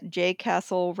at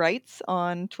jcastlewrites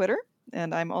on Twitter,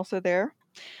 and I'm also there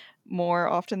more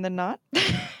often than not.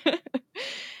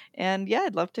 And yeah,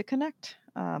 I'd love to connect.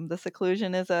 The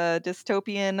Seclusion is a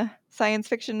dystopian science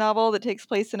fiction novel that takes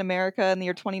place in America in the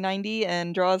year 2090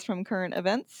 and draws from current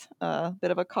events. A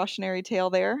bit of a cautionary tale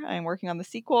there. I'm working on the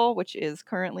sequel, which is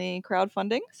currently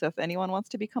crowdfunding. So if anyone wants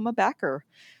to become a backer,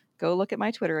 go look at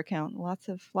my Twitter account. Lots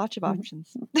of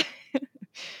options.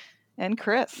 And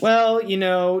Chris. Well,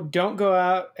 don't go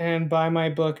out and buy my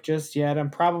book just yet. I'm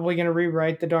probably going to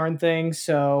rewrite the darn thing.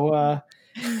 So,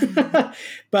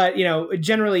 but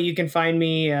generally you can find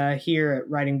me here at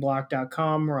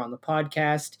writingblock.com or on the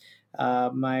podcast.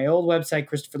 My old website,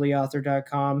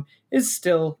 christopherleeauthor.com, is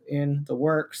still in the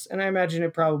works, and I imagine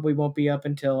it probably won't be up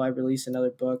until I release another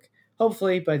book,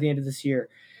 hopefully by the end of this year.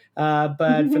 But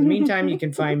for the meantime, you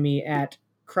can find me at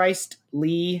Christ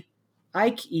Lee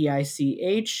Ike,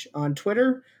 EICH, on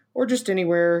Twitter, or just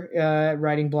anywhere at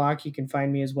Writing Block. You can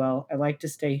find me as well. I like to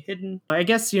stay hidden. I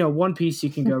guess, one piece you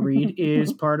can go read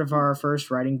is part of our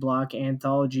first Writing Block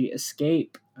anthology,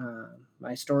 Escape.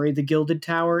 My story, The Gilded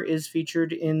Tower, is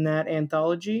featured in that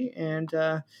anthology, and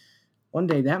one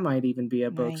day that might even be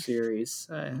a book series.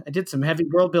 I did some heavy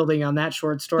world building on that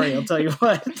short story, I'll tell you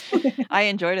what. I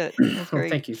enjoyed it. It was great.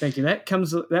 Thank you.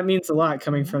 That means a lot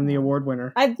coming from the award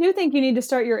winner. I do think you need to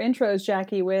start your intros,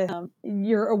 Jackie, with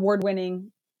your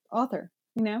award-winning author.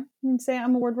 You can say,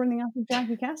 I'm award-winning author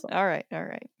Jackie Castle. All right.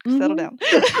 Settle down.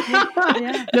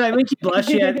 Yeah. Did I make you blush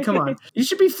yet? Come on. You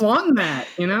should be flaunting that,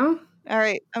 All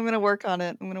right. I'm going to work on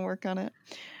it.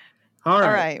 All All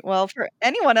right. Well, for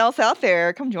anyone else out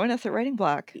there, come join us at Writing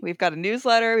Block. We've got a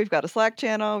newsletter, we've got a Slack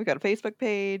channel, we've got a Facebook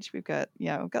page, we've got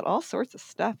all sorts of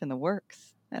stuff in the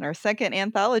works. And our second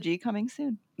anthology coming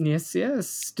soon.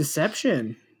 Yes.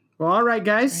 Deception. Well, all right,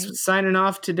 guys. Great. Signing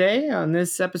off today on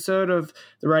this episode of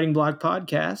the Writing Block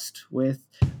Podcast with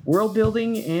world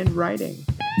building and writing.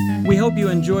 We hope you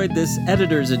enjoyed this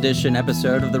editor's edition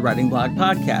episode of the Writing Block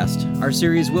Podcast. Our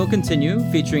series will continue,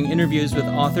 featuring interviews with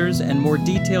authors and more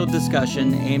detailed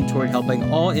discussion aimed toward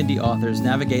helping all indie authors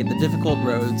navigate the difficult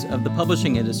roads of the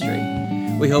publishing industry.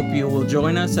 We hope you will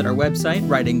join us at our website,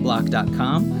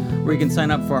 writingblock.com, where you can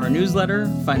sign up for our newsletter,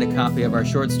 find a copy of our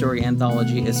short story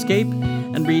anthology, Escape,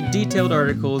 and read detailed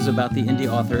articles about the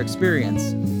indie author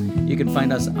experience. You can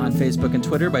find us on Facebook and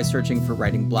Twitter by searching for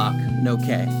Writing Block, no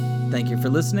K. Thank you for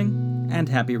listening, and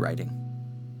happy writing.